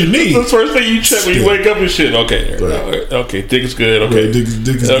 sir, it's your knee. That's the first thing you check when you wake up and shit. Okay, Right. okay, dick is good. Okay, Right, dick is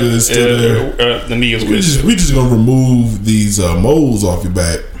good. It's still there. The knee is good. We just gonna remove these moles off your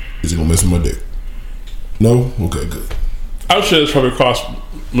back. Is it gonna mess with my dick? No. Okay, good. I'm sure it's probably crossed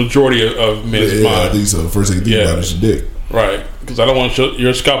majority of men's I mind. think so. First thing you think about is your dick. Right, because I don't want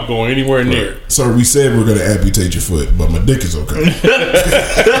your scalp going anywhere near. Sir, we said we're gonna amputate your foot, but my dick is okay.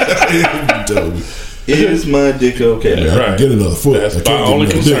 Is my dick okay? Yeah, I can get another foot. That's I my can't get only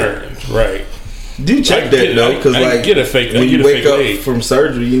another concern. Right. Do check that though, because like get a fake. when you get a wake fake up leg. from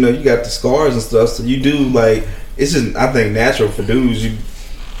surgery, you know you got the scars and stuff. So you do like it's just I think natural for dudes. You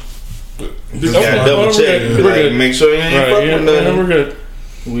just gotta double check, We're like, good. make sure you ain't Right, fucking yeah, nothing. we're good.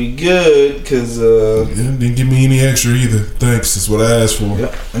 We good, cause didn't give me any extra either. Thanks. That's what I asked for.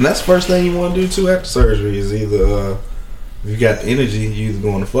 yeah. And that's the first thing you want to do too after surgery is either if you got the energy, you either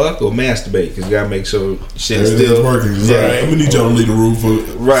going to fuck or masturbate, because you gotta make sure shit's Everything's still working. Yeah. Right. I'm gonna need y'all to leave the room for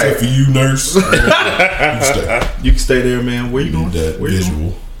Right. except for you, nurse. You can stay. You can stay there, man. Where you Need going? that Where you going?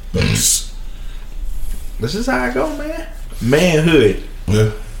 visual. That's, This is how I go, man. Manhood.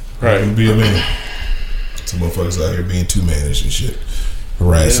 yeah. Right. Be a man. Some motherfuckers out here being too managed and shit,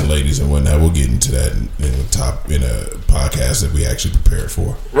 harassing ladies and whatnot. We'll get into that in a podcast that we actually prepared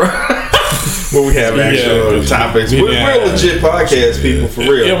for. Where we have actual Yeah. topics. Yeah. We're legit podcast people for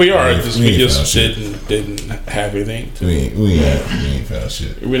real. Yeah, we are. We Just, ain't we just found shit. didn't have anything. We ain't found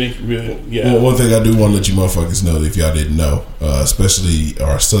shit. Really, yeah. Well, one thing I do want to let you motherfuckers know, if y'all didn't know, especially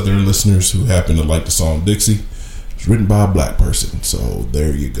our southern listeners who happen to like the song Dixie, it's written by a black person. So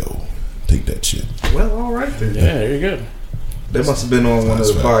there you go. Take that shit. Well, all right then. Yeah, there you go. That must have been on one of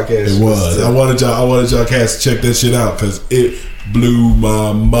the podcasts. It was. I wanted y'all cats to check that shit out because it blew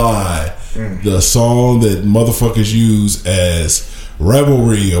my mind. The song that motherfuckers use as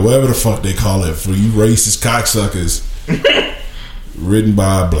revelry or whatever the fuck they call it for you racist cocksuckers, written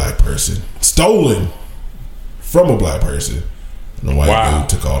by a black person, stolen from a black person, and the white dude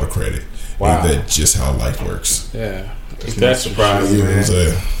took all the credit. Wow. Ain't that just how life works? Yeah, That's surprising, You know what I'm man.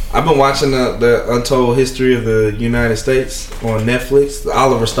 saying? I've been watching the Untold History of the United States on Netflix. The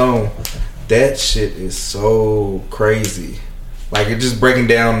Oliver Stone. That shit is so crazy. Like, it's just breaking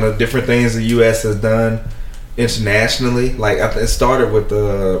down the different things the U.S. has done internationally. Like, it started with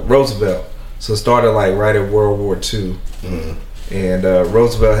Roosevelt. So it started like right at World War II. And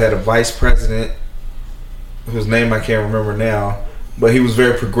Roosevelt had a vice president whose name I can't remember now, but he was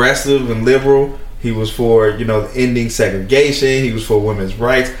very progressive and liberal. He was for, ending segregation. He was for women's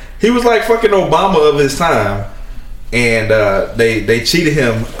rights. He was like fucking Obama of his time. And they cheated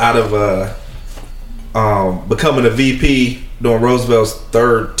him out of becoming a VP during Roosevelt's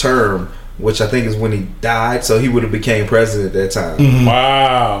third term, which I think is when he died. So he would have became president at that time. Mm-hmm.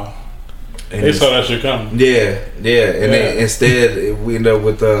 Wow. And they saw that shit coming. Yeah. And then instead we end up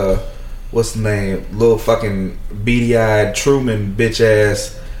with what's the name? Little fucking beady-eyed Truman bitch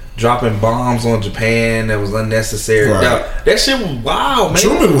ass dropping bombs on Japan that was unnecessary. Right. Now, that shit was wild, man.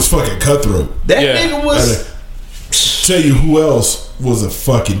 Truman was fucking cutthroat. That nigga was. Tell you who else was a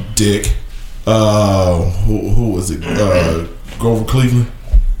fucking dick. Who was it? Grover Cleveland.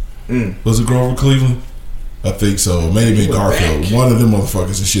 Was it Grover Cleveland? I think so. Maybe Garfield. Back. One of them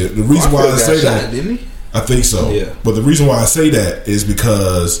motherfuckers and shit. The reason why I say that, didn't he? I think so. Yeah. But the reason why I say that is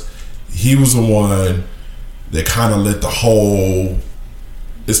because he was the one that kind of let the whole,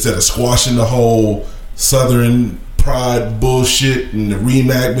 instead of squashing the whole Southern pride bullshit and the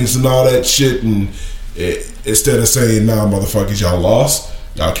reenactments and all that shit, and instead of saying, "Nah, motherfuckers, y'all lost,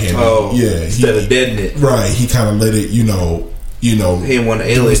 y'all can't." Instead of deading it, right? He kind of let it, he didn't want to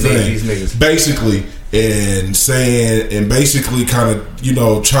alienate these niggas, basically, and basically kind of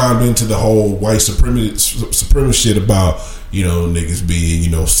chimed into the whole white supremacist shit about niggas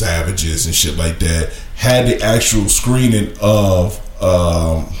being savages and shit like that. Had the actual screening of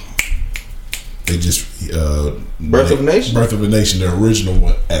Birth of a Nation, the original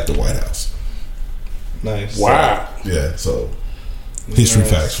one at the White House. Nice. Wow. Yeah, so history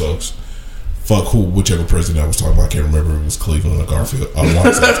facts, folks. Fuck whichever president I was talking about. I can't remember if it was Cleveland or Garfield. I want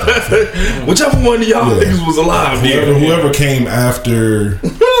to say it's Garfield. Whichever one of y'all niggas was alive. Whoever came after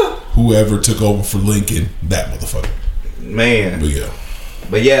whoever took over for Lincoln, that motherfucker. Man.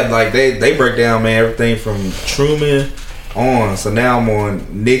 But yeah, like they break down, man, everything from Truman on. So now I'm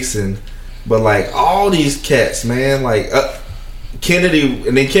on Nixon. But like all these cats, man, like Kennedy,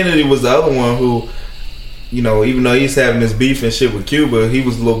 and then Kennedy was the other one who, even though he's having this beef and shit with Cuba, he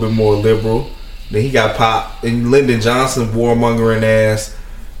was a little bit more liberal. Then he got popped. And Lyndon Johnson, warmongering ass,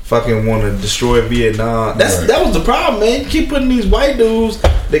 fucking want to destroy Vietnam. That was the problem, man. You keep putting these white dudes,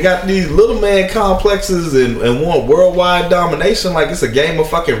 they got these little man complexes and want worldwide domination like it's a game of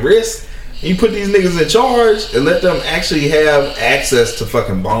fucking Risk. And you put these niggas in charge and let them actually have access to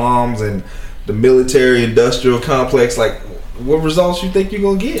fucking bombs and the military industrial complex. Like, what results you think you're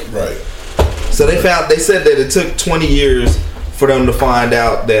gonna get? Right. So they said that it took 20 years for them to find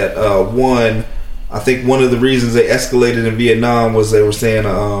out that I think one of the reasons they escalated in Vietnam was they were saying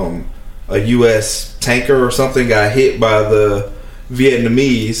a U.S. tanker or something got hit by the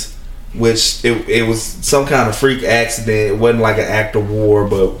Vietnamese, which it was some kind of freak accident. It wasn't like an act of war,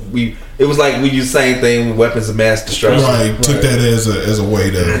 but it was like we used the same thing with weapons of mass destruction. Right. Took that as a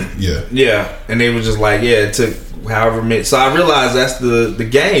way to yeah, and they were just like it took however many. So I realized that's the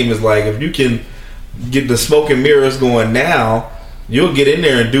game is like if you can get the smoke and mirrors going now, you'll get in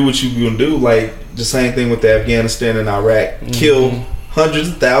there and do what you gonna do. Like the same thing with the Afghanistan and Iraq, kill hundreds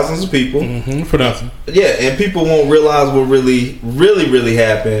of thousands of people for nothing. Yeah, and people won't realize what really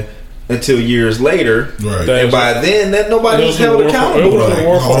happened until years later. Right. And by then, that nobody's held accountable. All the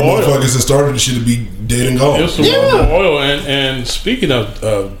motherfuckers that started should be dead and gone. It's the war for oil. And speaking of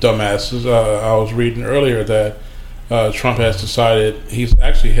dumbasses, I was reading earlier that Trump has decided he's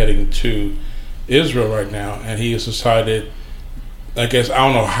actually heading to Israel right now, and he has decided, I guess, I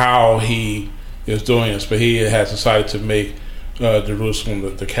don't know how he is doing this, but he has decided to make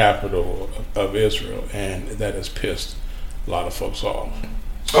Jerusalem the capital of Israel, and that has pissed a lot of folks off.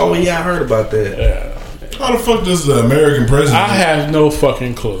 Oh yeah, I heard about that. Yeah. How the fuck does the American president? I have no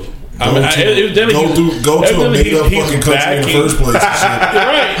fucking clue. Go to a made up fucking country in the first place.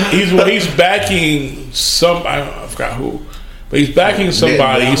 Right. He's backing some. I forgot who, but he's backing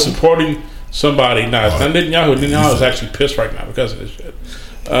somebody. He's supporting somebody. Not Netanyahu. Netanyahu is actually pissed right now because of this shit.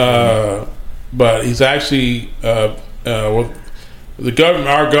 But he's actually the government.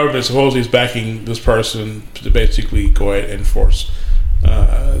 Our government supposedly is backing this person to basically go ahead and force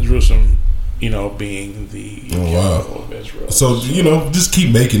Jerusalem, being the capital of Israel. So, just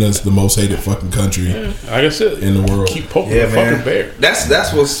keep making us the most hated fucking country like I said, in the world. Keep poking the fucking bear.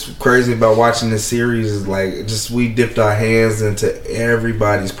 That's what's crazy about watching this series is like just we dipped our hands into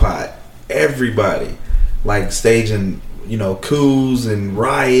everybody's pot. Everybody. Like staging, coups and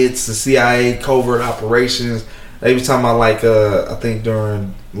riots, the CIA covert operations. They was talking about I think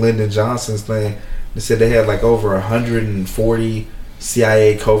during Lyndon Johnson's thing, they said they had like over 140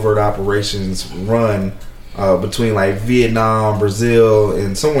 CIA covert operations run between like Vietnam, Brazil,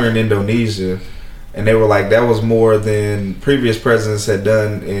 and somewhere in Indonesia. and they were like that was more than previous presidents had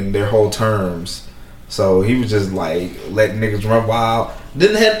done in their whole terms. So he was just like letting niggas run wild.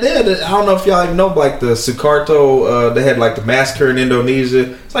 Then I don't know if y'all even know, like the Sukarno, they had like the massacre in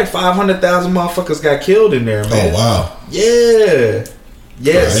Indonesia. It's like 500,000 motherfuckers got killed in there, man. Oh wow. Yeah.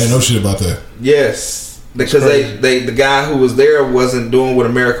 Yes. I didn't know shit about that. Yes. Because the guy who was there wasn't doing what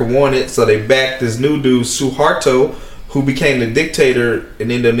America wanted, so they backed this new dude, Suharto, who became the dictator in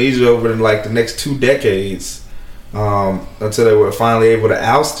Indonesia over like the next 2 decades, until they were finally able to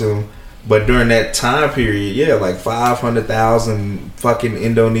oust him. But during that time period, yeah, like 500,000 fucking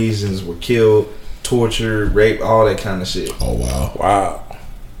Indonesians were killed, tortured, raped, all that kind of shit. Oh wow. Wow.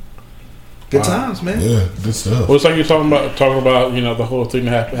 Good times, man. Yeah, good stuff. Well, it's like you're talking about, you know, the whole thing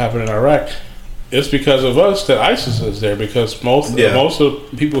that happened in Iraq. It's because of us that ISIS is there. Because most of the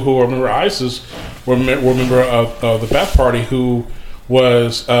people who were member of ISIS were member of the Ba'ath Party, who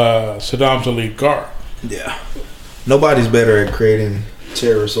was Saddam's elite guard. Yeah. Nobody's better at creating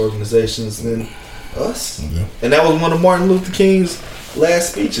terrorist organizations than us. Okay. And that was one of Martin Luther King's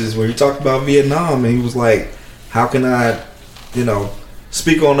last speeches where he talked about Vietnam, and he was like, how can I, you know,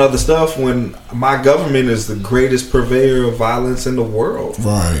 speak on other stuff when my government is the greatest purveyor of violence in the world?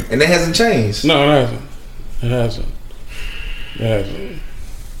 Right. And it hasn't changed. No, it hasn't.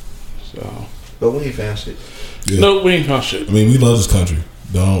 So, but we ain't found shit. Yeah. No, we ain't found shit. I mean, we love this country.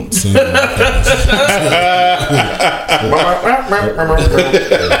 Don't sing. I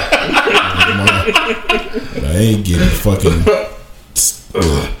ain't getting fucking.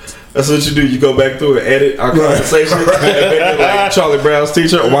 That's what you do. You go back through and edit our conversation and make it like Charlie Brown's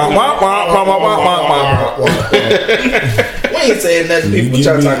teacher. We ain't saying nothing. People what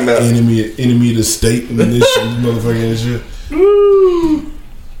y'all talking about? Enemy of the state and this shit, motherfucking and shit. Woo.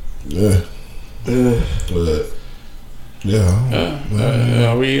 Yeah. But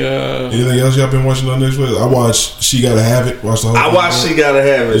anything else y'all been watching on Netflix? I watched She Gotta Have It. Watched the whole I watched She Gotta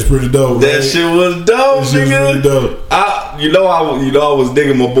Have It. It's pretty dope. That right? shit was dope, That shit was really dope. I was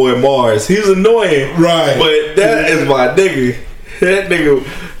digging my boy Mars. He's annoying, Right? But that is my nigga. That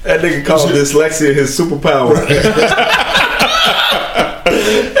nigga called dyslexia his superpower. Right.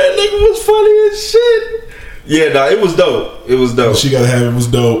 That nigga was funny as shit. Yeah, nah, it was dope. She Gotta Have It was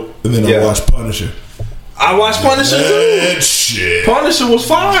dope. And then I watched Punisher. I watched Punisher too. Shit. Punisher was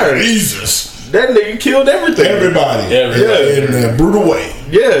fire. Jesus. That nigga killed everything. Everybody. Yeah. In a brutal way.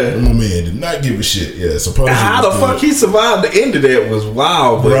 Yeah. My man did not give a shit. Yeah, so Punisher. How the fuck he survived the end of that was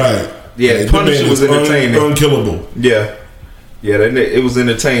wild. But right. Yeah, Punisher was entertaining. Unkillable. Yeah. Yeah, it was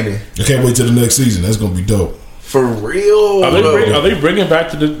entertaining. I can't wait till the next season. That's gonna be dope. For real. Are they bringing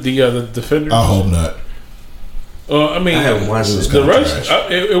back the Defenders? I hope not. I mean, I haven't watched this. The rest,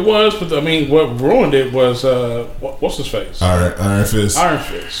 it was, but I mean, what ruined it was what's his face? Iron Fist. Iron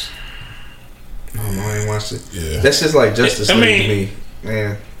Fist. Oh no, I ain't watched it. Yeah, that's just like Justice League to me,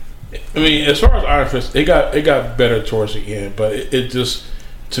 man. I mean, as far as Iron Fist, it got better towards the end, but it just,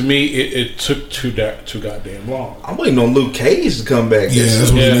 to me, it took too goddamn long. I'm waiting on Luke Cage to come back. Yeah,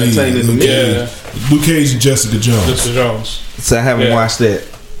 that's what entertaining to me. Luke Cage and Jessica Jones. So I haven't watched that.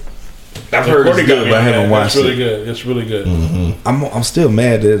 I've heard it's good, but I haven't watched it. It's really good. Mm-hmm. I'm still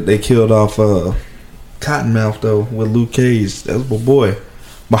mad that they killed off Cottonmouth though with Luke Cage. That was my boy,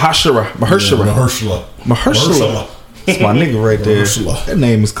 Mahershala. That's my nigga right there. That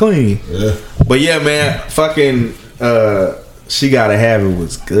name is clean. Yeah. But yeah, man, fucking She Gotta Have It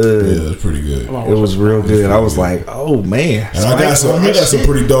was good. Yeah, it's pretty good. It was real good. I was like, oh man. And I got some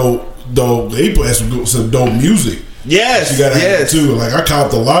pretty dope. They put some dope music. Yes, you gotta have it too. Like I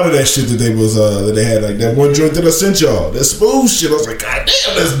copped a lot of that shit that they was that they had, like that one joint that I sent y'all. That smooth shit. I was like, God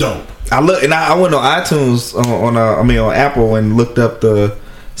damn, that's dope. I went on iTunes on Apple and looked up the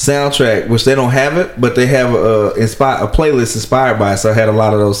soundtrack, which they don't have it, but they have a playlist inspired by it. So I had a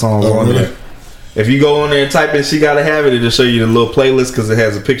lot of those songs on there. If you go on there and type in "She Gotta Have It," it'll show you the little playlist because it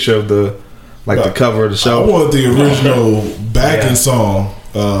has a picture of the cover of the show. I want the original backing song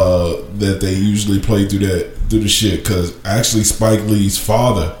that they usually play through the shit, because actually Spike Lee's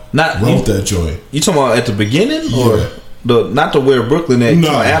father wrote that joint. You talking about at the beginning or not the Where Brooklyn at? No,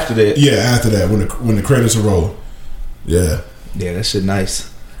 after that. Yeah, after that when the credits are rolling. Yeah, that shit nice.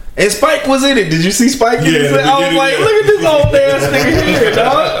 And Spike was in it. Did you see Spike? Yeah, I was like, look at this old ass nigga here,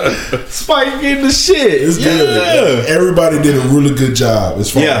 dog. Spike getting the shit. It's good. Everybody did a really good job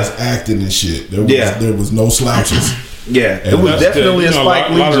as far as acting and shit. There was no slouches. Yeah, it was definitely a Spike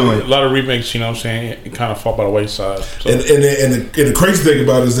Lee joint. A lot of remakes, you know what I'm saying, it kind of fall by the wayside. So. And the crazy thing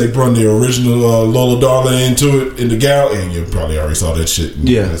about it is they brought the original Lola Darling into it in the gal, and you probably already saw that shit.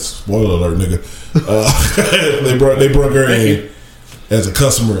 Yeah, spoiler alert, nigga. They brought her in. as a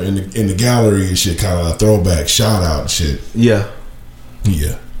customer in the gallery and shit, kind of a throwback shout out and shit. Yeah,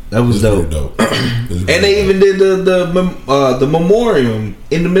 that was dope. And they even did the memoriam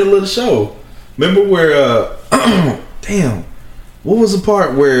in the middle of the show. Remember where? Damn, what was the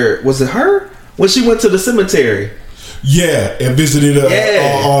part where was it her when she went to the cemetery? Yeah, and visited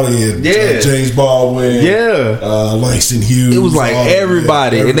audience. James Baldwin. Langston Hughes. It was like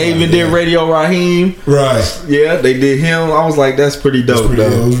everybody. And they even did Radio Raheem. Right. Yeah, they did him. I was like, that's pretty dope.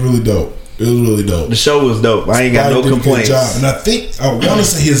 It was really dope. The show was dope. I ain't got no complaints. And I want to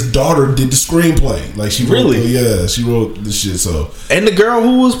say his daughter did the screenplay. Like she wrote, she wrote the shit. So, and the girl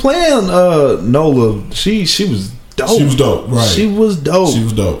who was playing Nola, she was dope. She was dope. Right. She was dope. She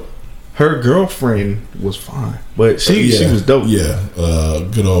was dope. Her girlfriend was fine, but she was dope. Yeah,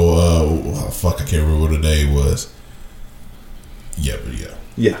 good old I can't remember what her name was. Yeah.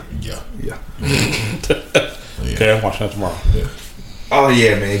 Okay, I'm watching that tomorrow. Yeah. Oh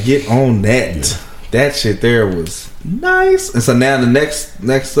yeah, man, get on that. Yeah. That shit there was nice. And so now the next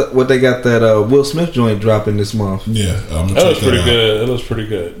what they got that Will Smith joint dropping this month. Yeah, that was pretty good. It was pretty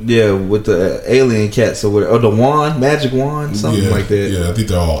good. Yeah, with the alien cats or the wand, magic wand, something like that. Yeah, I think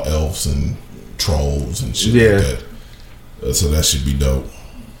they're all elves and trolls and shit like that. So that should be dope.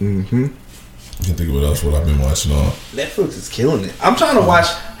 Mm-hmm. I can't think of what I've been watching on. Netflix is killing it. I'm trying to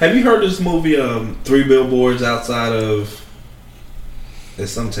watch. Have you heard this movie? 3 Billboards Outside of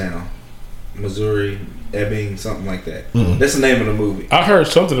some town. Missouri, Ebbing, something like that. Mm-hmm. That's the name of the movie. I heard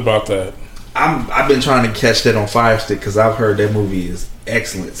something about that. I've been trying to catch that on Fire Stick because I've heard that movie is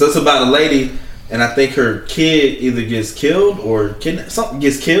excellent. So it's about a lady, and I think her kid either gets killed or something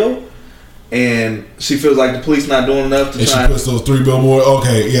gets killed, and she feels like the police not doing enough to and try. She puts those 3 billboards.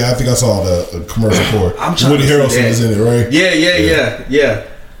 Okay, yeah, I think I saw the commercial for it. Woody Harrelson is in it, right? Yeah.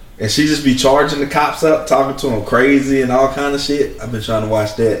 And she just be charging the cops up, talking to them crazy and all kind of shit. I've been trying to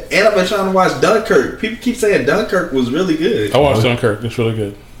watch that. And I've been trying to watch Dunkirk. People keep saying Dunkirk was really good. I watched Dunkirk. It's really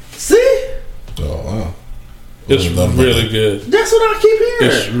good. See? Oh, wow. It's really good. That's what I keep hearing.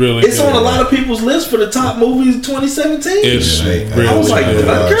 It's really good. It's on a lot of people's list for the top movies of 2017. It's really I was like, good.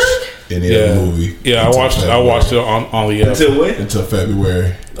 Dunkirk? Any other movie. Yeah, I watched it on the Until when? Until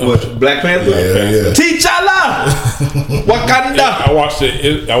February. What, Black Panther? Yeah. T'Challa! Wakanda! Yeah, I watched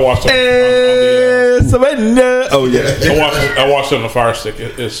it. I watched it Oh yeah. I watched it on the Fire Stick.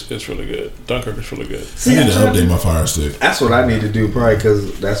 It's really good. Dunkirk is really good. I need to update my Fire Stick. That's what I need to do, probably,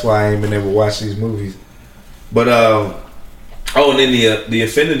 because that's why I ain't been able to watch these movies. But and then the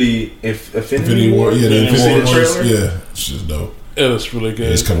Infinity War. Yeah, the Infinity War. Yeah, it's just dope. It was really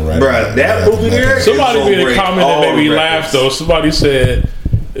good. It's coming right. Bruh, that movie there. Somebody made a comment that made me laugh though. Somebody said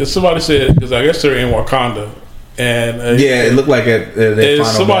because I guess they're in Wakanda, and it looked like and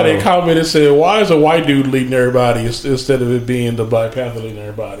somebody commented said, "Why is a white dude leading everybody instead of it being the Black Panther leading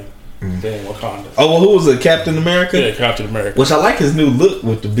everybody?" In Wakanda. Oh, well, who was it? Captain America? Yeah, Captain America. Which I like his new look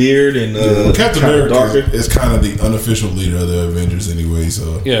with the beard and Captain America is kind of the unofficial leader of the Avengers anyway.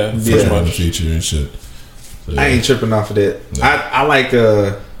 So first one to feature and shit. So, I ain't tripping off of that. No. I like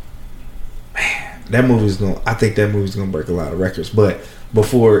that movie's gonna. I think that movie's gonna break a lot of records. But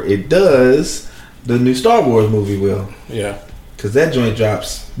before it does, the new Star Wars movie will. Yeah. Because that joint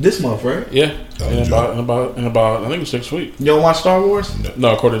drops this month, right? Yeah. In about I think it's 6 weeks. You don't watch Star Wars?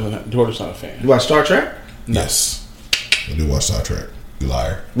 No, Corey's not a fan. You watch Star Trek? No. Yes. I do watch Star Trek. You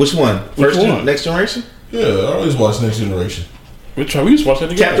liar. Which one? First one? Next Generation? Yeah, I always watch Next Generation. We used to watch that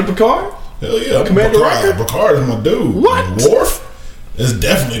together. Captain Picard? Hell yeah. Commander Riker? Picard is my dude. What? Worf? That's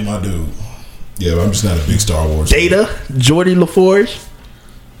definitely my dude. Yeah, but I'm just not a big Star Wars Data? Geordi LaForge?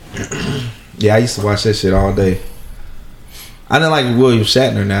 Yeah, I used to watch that shit all day. I didn't like William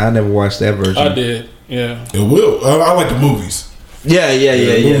Shatner now. I never watched that version. I did, yeah. It will. I like the movies. Yeah.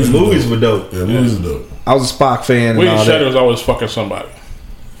 The movies were dope. Yeah, movies were dope. I was a Spock fan. William Shatner was always fucking somebody.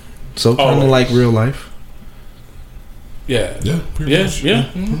 So kind of like real life. Yeah. Yeah. Pretty much. Yeah.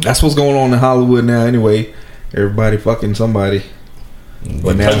 Mm-hmm. That's what's going on in Hollywood now anyway. Everybody fucking somebody.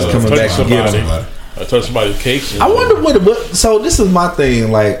 But now it's coming back to get them. I touched somebody's cakes. I wonder what. So this is my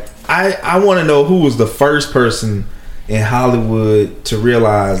thing. Like, I want to know who was the first person in Hollywood to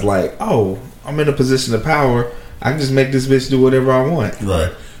realize, like, oh, I'm in a position of power. I can just make this bitch do whatever I want.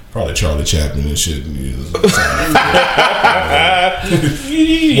 Right. Probably Charlie Chaplin and shit. Words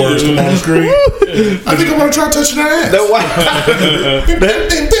come on the screen. I think I'm gonna try touching her ass.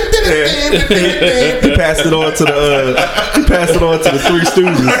 He passed it on to the. He passed it on to the Three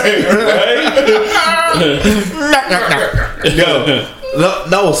Stooges. Right?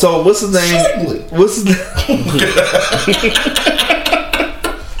 No. So what's his name? What's his name?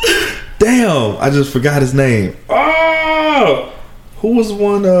 Damn! I just forgot his name. Oh. Who was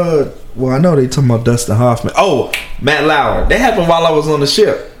one? Well, I know they talking about Dustin Hoffman. Oh, Matt Lauer. That happened while I was on the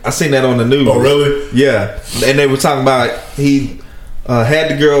ship. I seen that on the news. Oh, really? Yeah, and they were talking about he had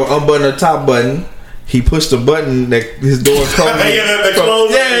the girl unbutton her top button. He pushed a button that his door closed. that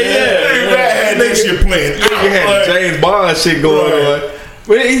closed. Yeah. That shit playing. Nigga had the James Bond shit going on.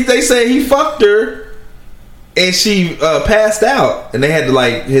 But they say he fucked her, and she passed out, and they had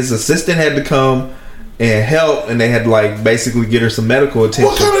to his assistant had to come and help, and they had to basically get her some medical attention.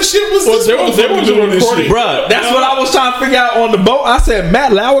 What kind of shit was this? There was a recording, Bruh, that's what I was trying to figure out on the boat. I said,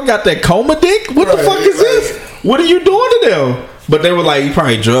 Matt Lauer got that coma dick? What the fuck is this? What are you doing to them? But they were like, you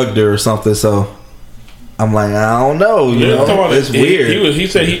probably drugged her or something, so I'm like, I don't know. You know, it's weird. He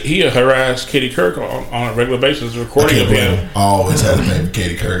said he harassed Katie Couric on a regular basis. Recording of him. I always had a name for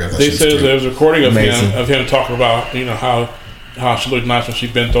Katie Couric. They said there was a recording of him talking about how she looked nice when she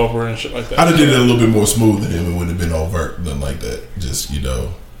bent over and shit like that. I'd have did it a little bit more smooth than him. It wouldn't have been overt, nothing like that. Just made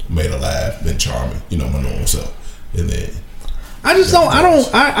her laugh, been charming. My normal self. And then I just don't.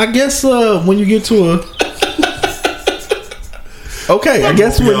 I guess when you get to a okay, I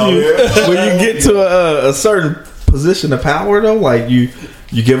guess when you get to a certain position of power, though, you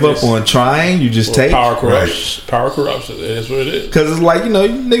give up on trying, you just take power corrupts. Power corrupts. It is what it is. Because it's you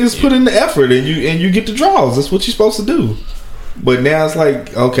niggas put in the effort and you get the draws. That's what you're supposed to do. But now it's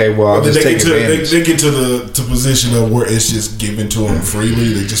okay, well, I'll just take advantage. They get to the position of where it's just given to them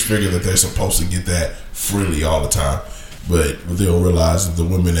freely. They just figure that they're supposed to get that freely all the time. But they don't realize that the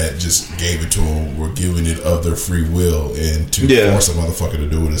women that just gave it to them were giving it of their free will, and to force a motherfucker to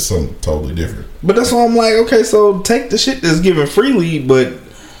do it is something totally different. But that's why I'm like, okay, so take the shit that's given freely, but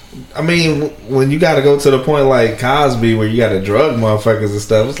I mean, when you got to go to the point like Cosby where you got to drug motherfuckers and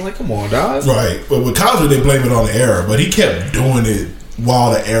stuff, it's like, come on, dog. Right. But with Cosby, they blame it on the error, but he kept doing it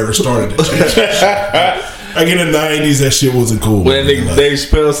while the error started to change. In the 90s, that shit wasn't cool. When Dave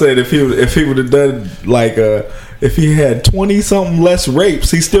Chappelle said if he would have done if he had 20 something less rapes,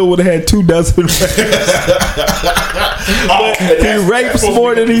 he still would have had 2 dozen rapes. He rapes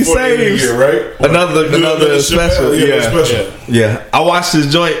more than he saves. Year, right? Another special. Yeah. I watched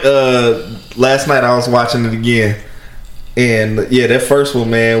this joint last night. I was watching it again. And that first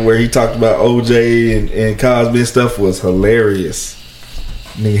one, man, where he talked about OJ and Cosby and stuff was hilarious.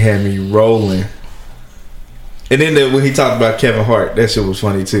 And he had me rolling. And then when he talked about Kevin Hart, that shit was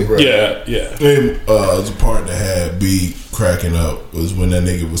funny too. Right. Yeah. And the part that had B cracking up was when that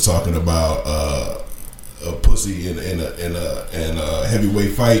nigga was talking about a pussy in a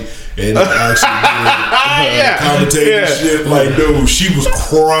heavyweight fight, and actually commentating shit dude, she was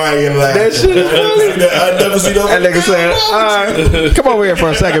crying laughing. That shit is funny. I never seen that. That nigga said, "Come over here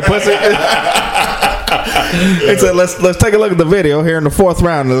for a second, pussy." He said, "Let's take a look at the video here in the 4th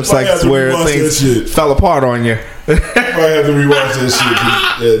round. It looks like it's where things fell apart on you." I have to rewatch that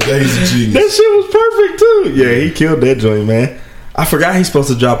shit. Yeah, he's a genius. That shit was perfect too. Yeah, he killed that joint, man. I forgot he's supposed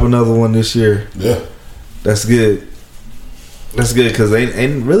to drop another one this year. Yeah, that's good. That's good because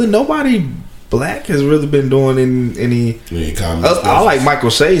ain't really nobody black has really been doing any I like Michael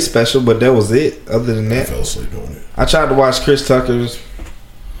Shea's special, but that was it. Other than that, I fell asleep doing it. I tried to watch Chris Tucker's.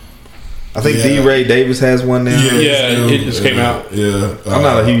 I think D. Ray Davis has one now. Yeah, it just came out. Yeah, I'm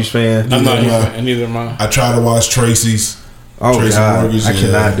not a huge fan. I'm not a huge fan. Neither am I. I tried to watch Tracy's. Oh God, Mortgage, I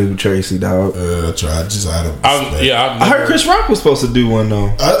cannot do Tracy, dog. I tried. I heard Chris Rock was supposed to do one though.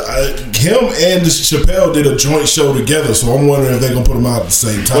 Him and Chappelle did a joint show together, so I'm wondering if they're gonna put them out at the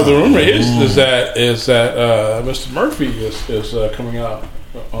same time. Well, the rumor is that Mr. Murphy is coming out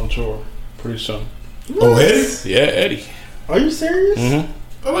on tour pretty soon. Oh, Eddie? Yeah, Eddie. Are you serious? Mm-hmm.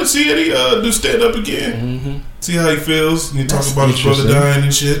 I like to see Eddie do stand up again. Mm-hmm. See how he feels. He talks about his brother dying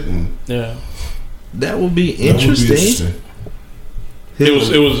and shit. And that would be interesting. It was.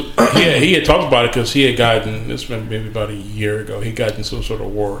 He had talked about it because he had gotten. It's been maybe about a year ago. He got in some sort of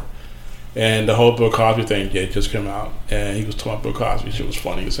war, and the whole Bill Cosby thing just came out, and he was talking about Bill Cosby. Shit was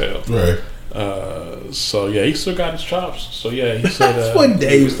funny as hell. Right. So he still got his chops. So he said. That's what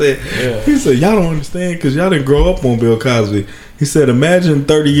Dave said. Yeah. He said, "Y'all don't understand because y'all didn't grow up on Bill Cosby." He said, "Imagine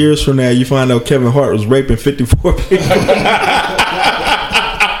 30 years from now, you find out Kevin Hart was raping 54 people."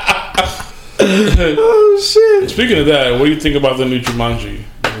 Oh shit! Speaking of that, what do you think about the new Jumanji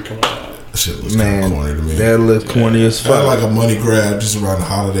coming out? That shit looks kind of corny to me. That looks corny as fuck. Like a money grab just around the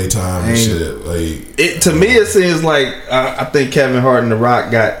holiday time and shit. To me, it seems like I think Kevin Hart and The Rock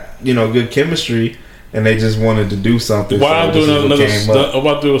got good chemistry, and they just wanted to do something. Why not do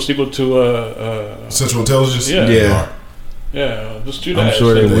about do a sequel to Central Intelligence? Yeah, just do that. I'm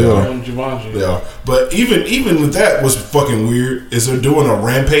sure they will. Jumanji. Yeah, but even with that was fucking weird. Is they're doing a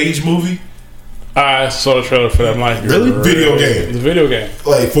Rampage movie? I saw the trailer for that. I'm like, Really? Video game. The video game.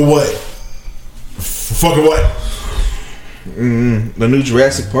 Like for what? For fucking what? The new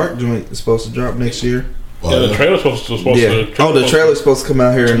Jurassic Park joint is supposed to drop next year. Yeah, the trailer's supposed to. The trailer's supposed to come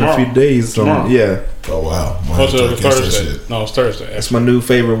out here tomorrow. in a few days. So, yeah. Oh wow. Thursday. No, it's Thursday. That's my new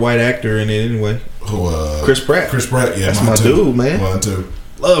favorite white actor in it anyway. Who, Chris Pratt. Chris Pratt, yeah. That's my dude, man. Mine too.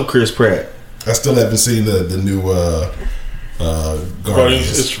 Love Chris Pratt. I still haven't seen the new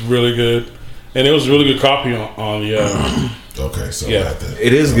Guardians. It's really good. And it was a really good copy on the. Okay, so yeah,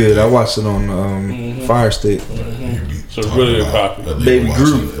 it is good. I watched it on Fire Stick. It's a really good copy. Baby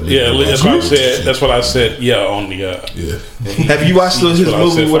Groot. Yeah, that's what I said. That's what I said. Yeah, on the. Yeah. Have you watched his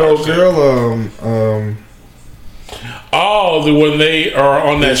movie with old girl? When they are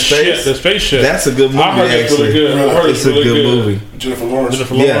on that ship, the spaceship. That's a good movie. I heard it's really good. I heard it's a good movie. Jennifer Lawrence.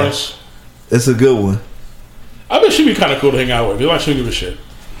 Yeah. It's a good one. I bet she'd be kind of cool to hang out with. You like she'll give a shit.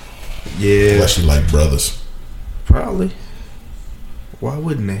 Yeah. Unless you like brothers. Probably. Why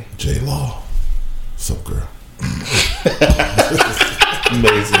wouldn't they? J Law. What's up, girl?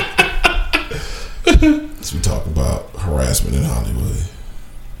 Amazing. As we talk about harassment in Hollywood.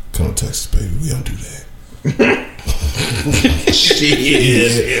 Come to Texas, baby. We don't do that. Shit.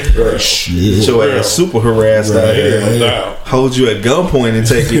 Shit. Your ass super harassed out here. Yeah. Hold you at gunpoint and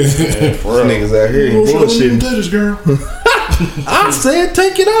take it. Niggas out here bullshitting. Girl. I said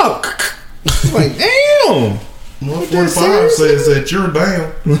take it out. Like, damn. 145 says that you're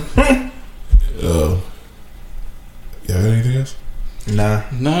down. Y'all got anything else? Nah. I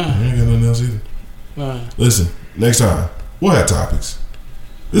ain't got nothing else either. Nah. Listen, next time we'll have topics.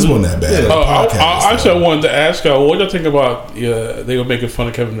 This wasn't that bad. Yeah. I actually wanted to ask what do you think about they were making fun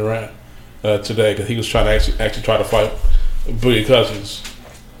of Kevin Durant today because he was trying to actually try to fight Boogie Cousins.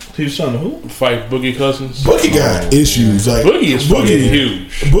 He was trying to who? Fight Boogie Cousins. Boogie got issues. Like Boogie is fucking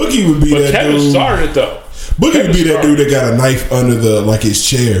huge. Boogie would be But that Kevin dude. started it though. Boogie would be that dude that got a knife under his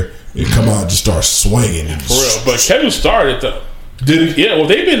chair and come out and just start swinging. For real. But Kevin started it though. Did he? Yeah, well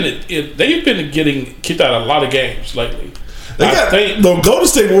they've been getting kicked out of a lot of games lately. The Golden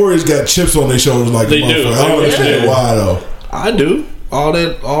State Warriors got chips on their shoulders like they do. I don't understand why though. I do. All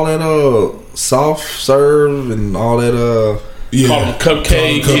that soft serve and all that Call them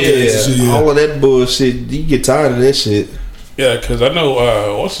cupcake. all of that bullshit. You get tired of that shit. Yeah, because I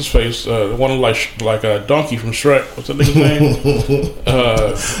know what's his face, one like a donkey from Shrek. What's that nigga's name?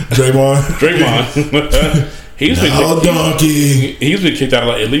 Draymond. He's been kicked out of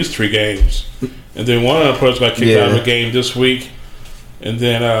like at least 3 games, and then one of the players got kicked out of a game this week. And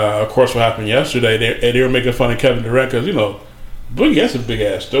then of course what happened yesterday? They were making fun of Kevin Durant because Boogie, that's a big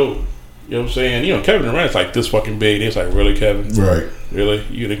ass dude. You know what I'm saying? Kevin Durant's like this fucking big. It's like, really, Kevin? Right. Really?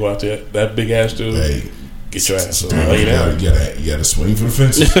 You gonna go out there, that big ass dude? Hey, get your ass up. You gotta swing for the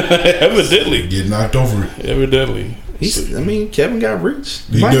fences. Evidently. Get knocked over it. Evidently. Kevin got rich.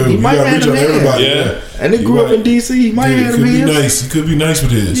 He might have reach on everybody. Yeah. And they grew up in DC. He might have him here. He could be nice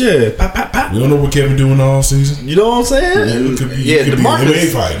with his. Yeah. Pop. We don't know what Kevin doing all season. You know what I'm saying?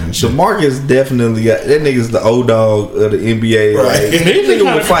 DeMarcus definitely got that. Nigga's the old dog of the NBA. Right. Like, that nigga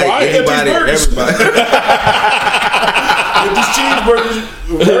will fight anybody, everybody. With these cheeseburgers.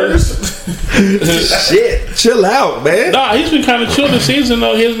 Shit, chill out, man. Nah, he's been kind of chill this season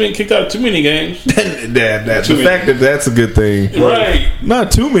though. He hasn't been kicked out of too many games. That's a good thing. Right.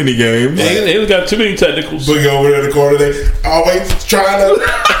 Not too many games. He's got too many technicals. Boogie over there in the corner, they always trying to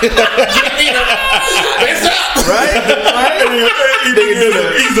Right?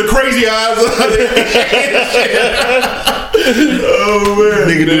 He's the crazy eyes. Oh man,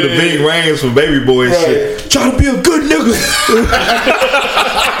 Nigga do the big rings for baby boy and shit. Try to be a good nigga.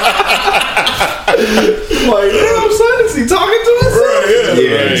 Like, damn son, is he talking to us? Right,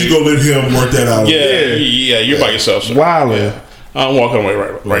 Yeah. Right. Just gonna let him work that out. Yeah, you're by yourself. So. Wildin'. Yeah. I'm walking away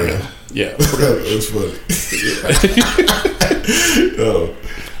right now. Yeah. That's funny. Oh.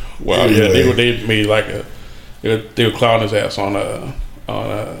 Wow. Anyway. Yeah, they made like they were clowning his ass on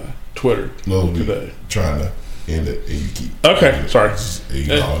Twitter today. Trying to end it, and you keep. Okay, sorry.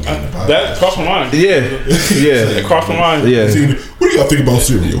 That crossed my mind. Yeah. It crossed my mind. Yeah. What do y'all think about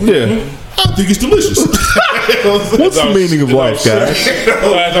cereal? Yeah. I think it's delicious. What's the meaning of life, guys?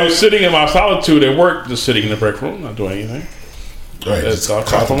 As I was sitting in my solitude at work, just sitting in the break room, not doing anything. Right, It's just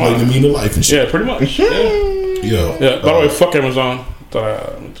contemplating the meaning of life and shit. Yeah, pretty much. Yeah. By the way, fuck Amazon. Thought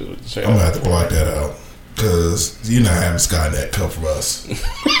I meant to say I'm gonna have to block that out because you're not having Skynet come for us.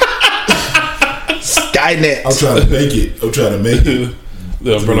 Skynet. I'm trying to make it.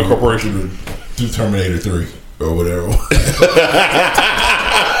 The Umbrella Corporation through Terminator 3 or whatever.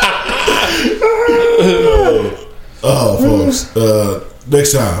 Folks,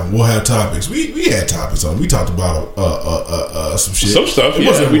 next time we'll have topics. We had topics on. We talked about some shit. Some stuff. It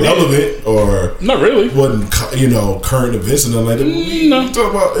wasn't relevant or not really. Wasn't current events and nothing like that. We talked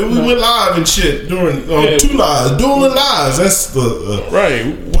about. We went live and shit during 2 lives, dueling lives. That's the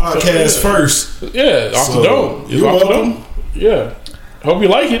podcast first. Yeah, off the dome. You're welcome. Yeah, hope you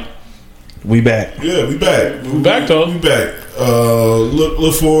like it. We back. Yeah, we back. We back though. We back.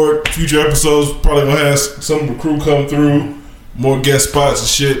 Look forward. Future episodes probably gonna have some of the crew come through. More guest spots and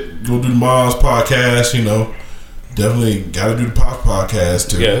shit. Go do the Mom's podcast. Definitely got to do the Pop podcast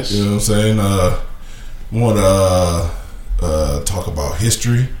too. Yes. You know what I'm saying? Want to talk about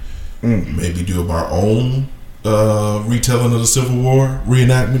history. Maybe do our own retelling of the Civil War,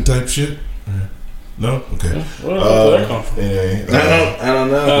 reenactment type shit. No? Okay. Where did that come from? I don't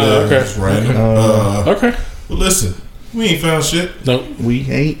know. Okay. It's random. Okay. Well, listen, we ain't found shit. Nope.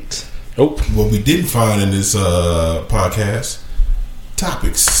 We ain't. Nope. What we didn't find in this podcast,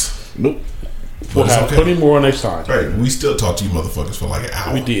 topics. Nope. We'll have plenty more next time. Right. We still talk to you motherfuckers for like an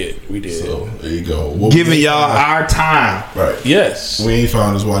hour. We did. So, there you go. Giving y'all our time. Right. Yes. We ain't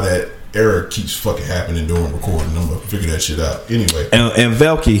found is why that error keeps fucking happening during recording. I'm going to figure that shit out. Anyway. And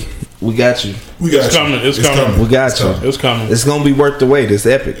Velky, we got you. It's coming. We got you. It's coming. It's going to be worth the wait. It's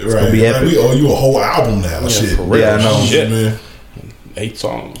epic. It's going to be epic. We owe you a whole album now. Shit. For real. Yeah, I know. Shit. Man. 8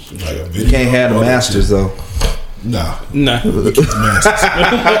 songs. Like a video. You can't have the masters, though. Nah. We keep the masters.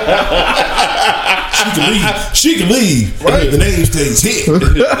 She can leave. Right. The name stays here.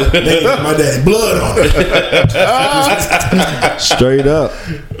 My daddy blood on it. Straight up.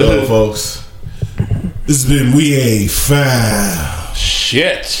 Folks. This has been We Ain't Found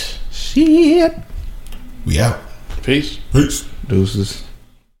Shit. We out. Peace. Deuces.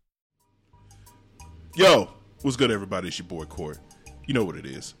 Yo, what's good, everybody? It's your boy Court. You know what it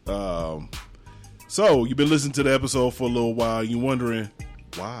is. So you've been listening to the episode for a little while. You're wondering,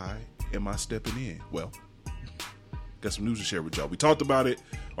 why am I stepping in? Well, got some news to share with y'all. We talked about it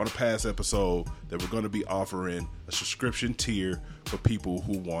on a past episode that we're going to be offering a subscription tier for people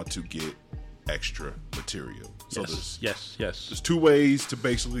who want to get extra material. So yes. There's 2 ways to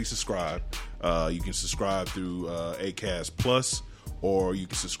basically subscribe. You can subscribe through Acast Plus, or you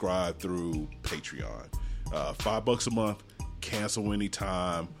can subscribe through Patreon. $5 a month. Cancel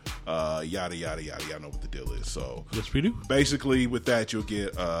anytime, yada yada yada. Y'all know what the deal is. So yes, we do. Basically, with that, you'll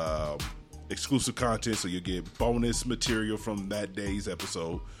get exclusive content. So you'll get bonus material from that day's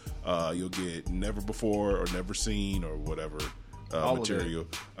episode. You'll get never before or never seen or whatever material.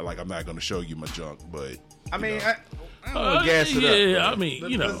 Like, I'm not going to show you my junk, but I mean, I don't want to gas it up. Yeah, I mean,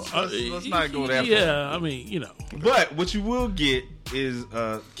 let's not go that far. Yeah, I mean, But what you will get is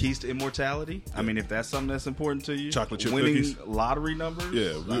keys to immortality. I mean, if that's something that's important to you, chocolate chip winning cookies, lottery numbers.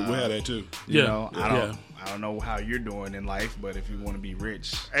 Yeah, we had that too. I don't know how you're doing in life, but if you want to be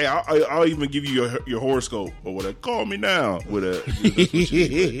rich, hey, I'll even give you your horoscope or whatever. Call me now with a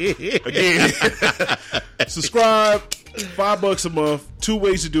again. Subscribe, $5 a month. 2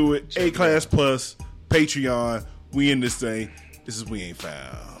 ways to do it: A-Class Plus, Patreon. We in this thing. This is We Ain't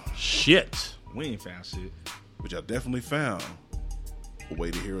Found Shit. We ain't found shit, but y'all definitely found a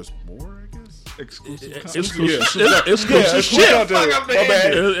way to hear us more, I guess. Exclusive Exclusive shit. My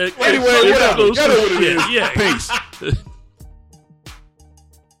bad. Anyway, whatever. Y'all know what it is. Yeah. Peace.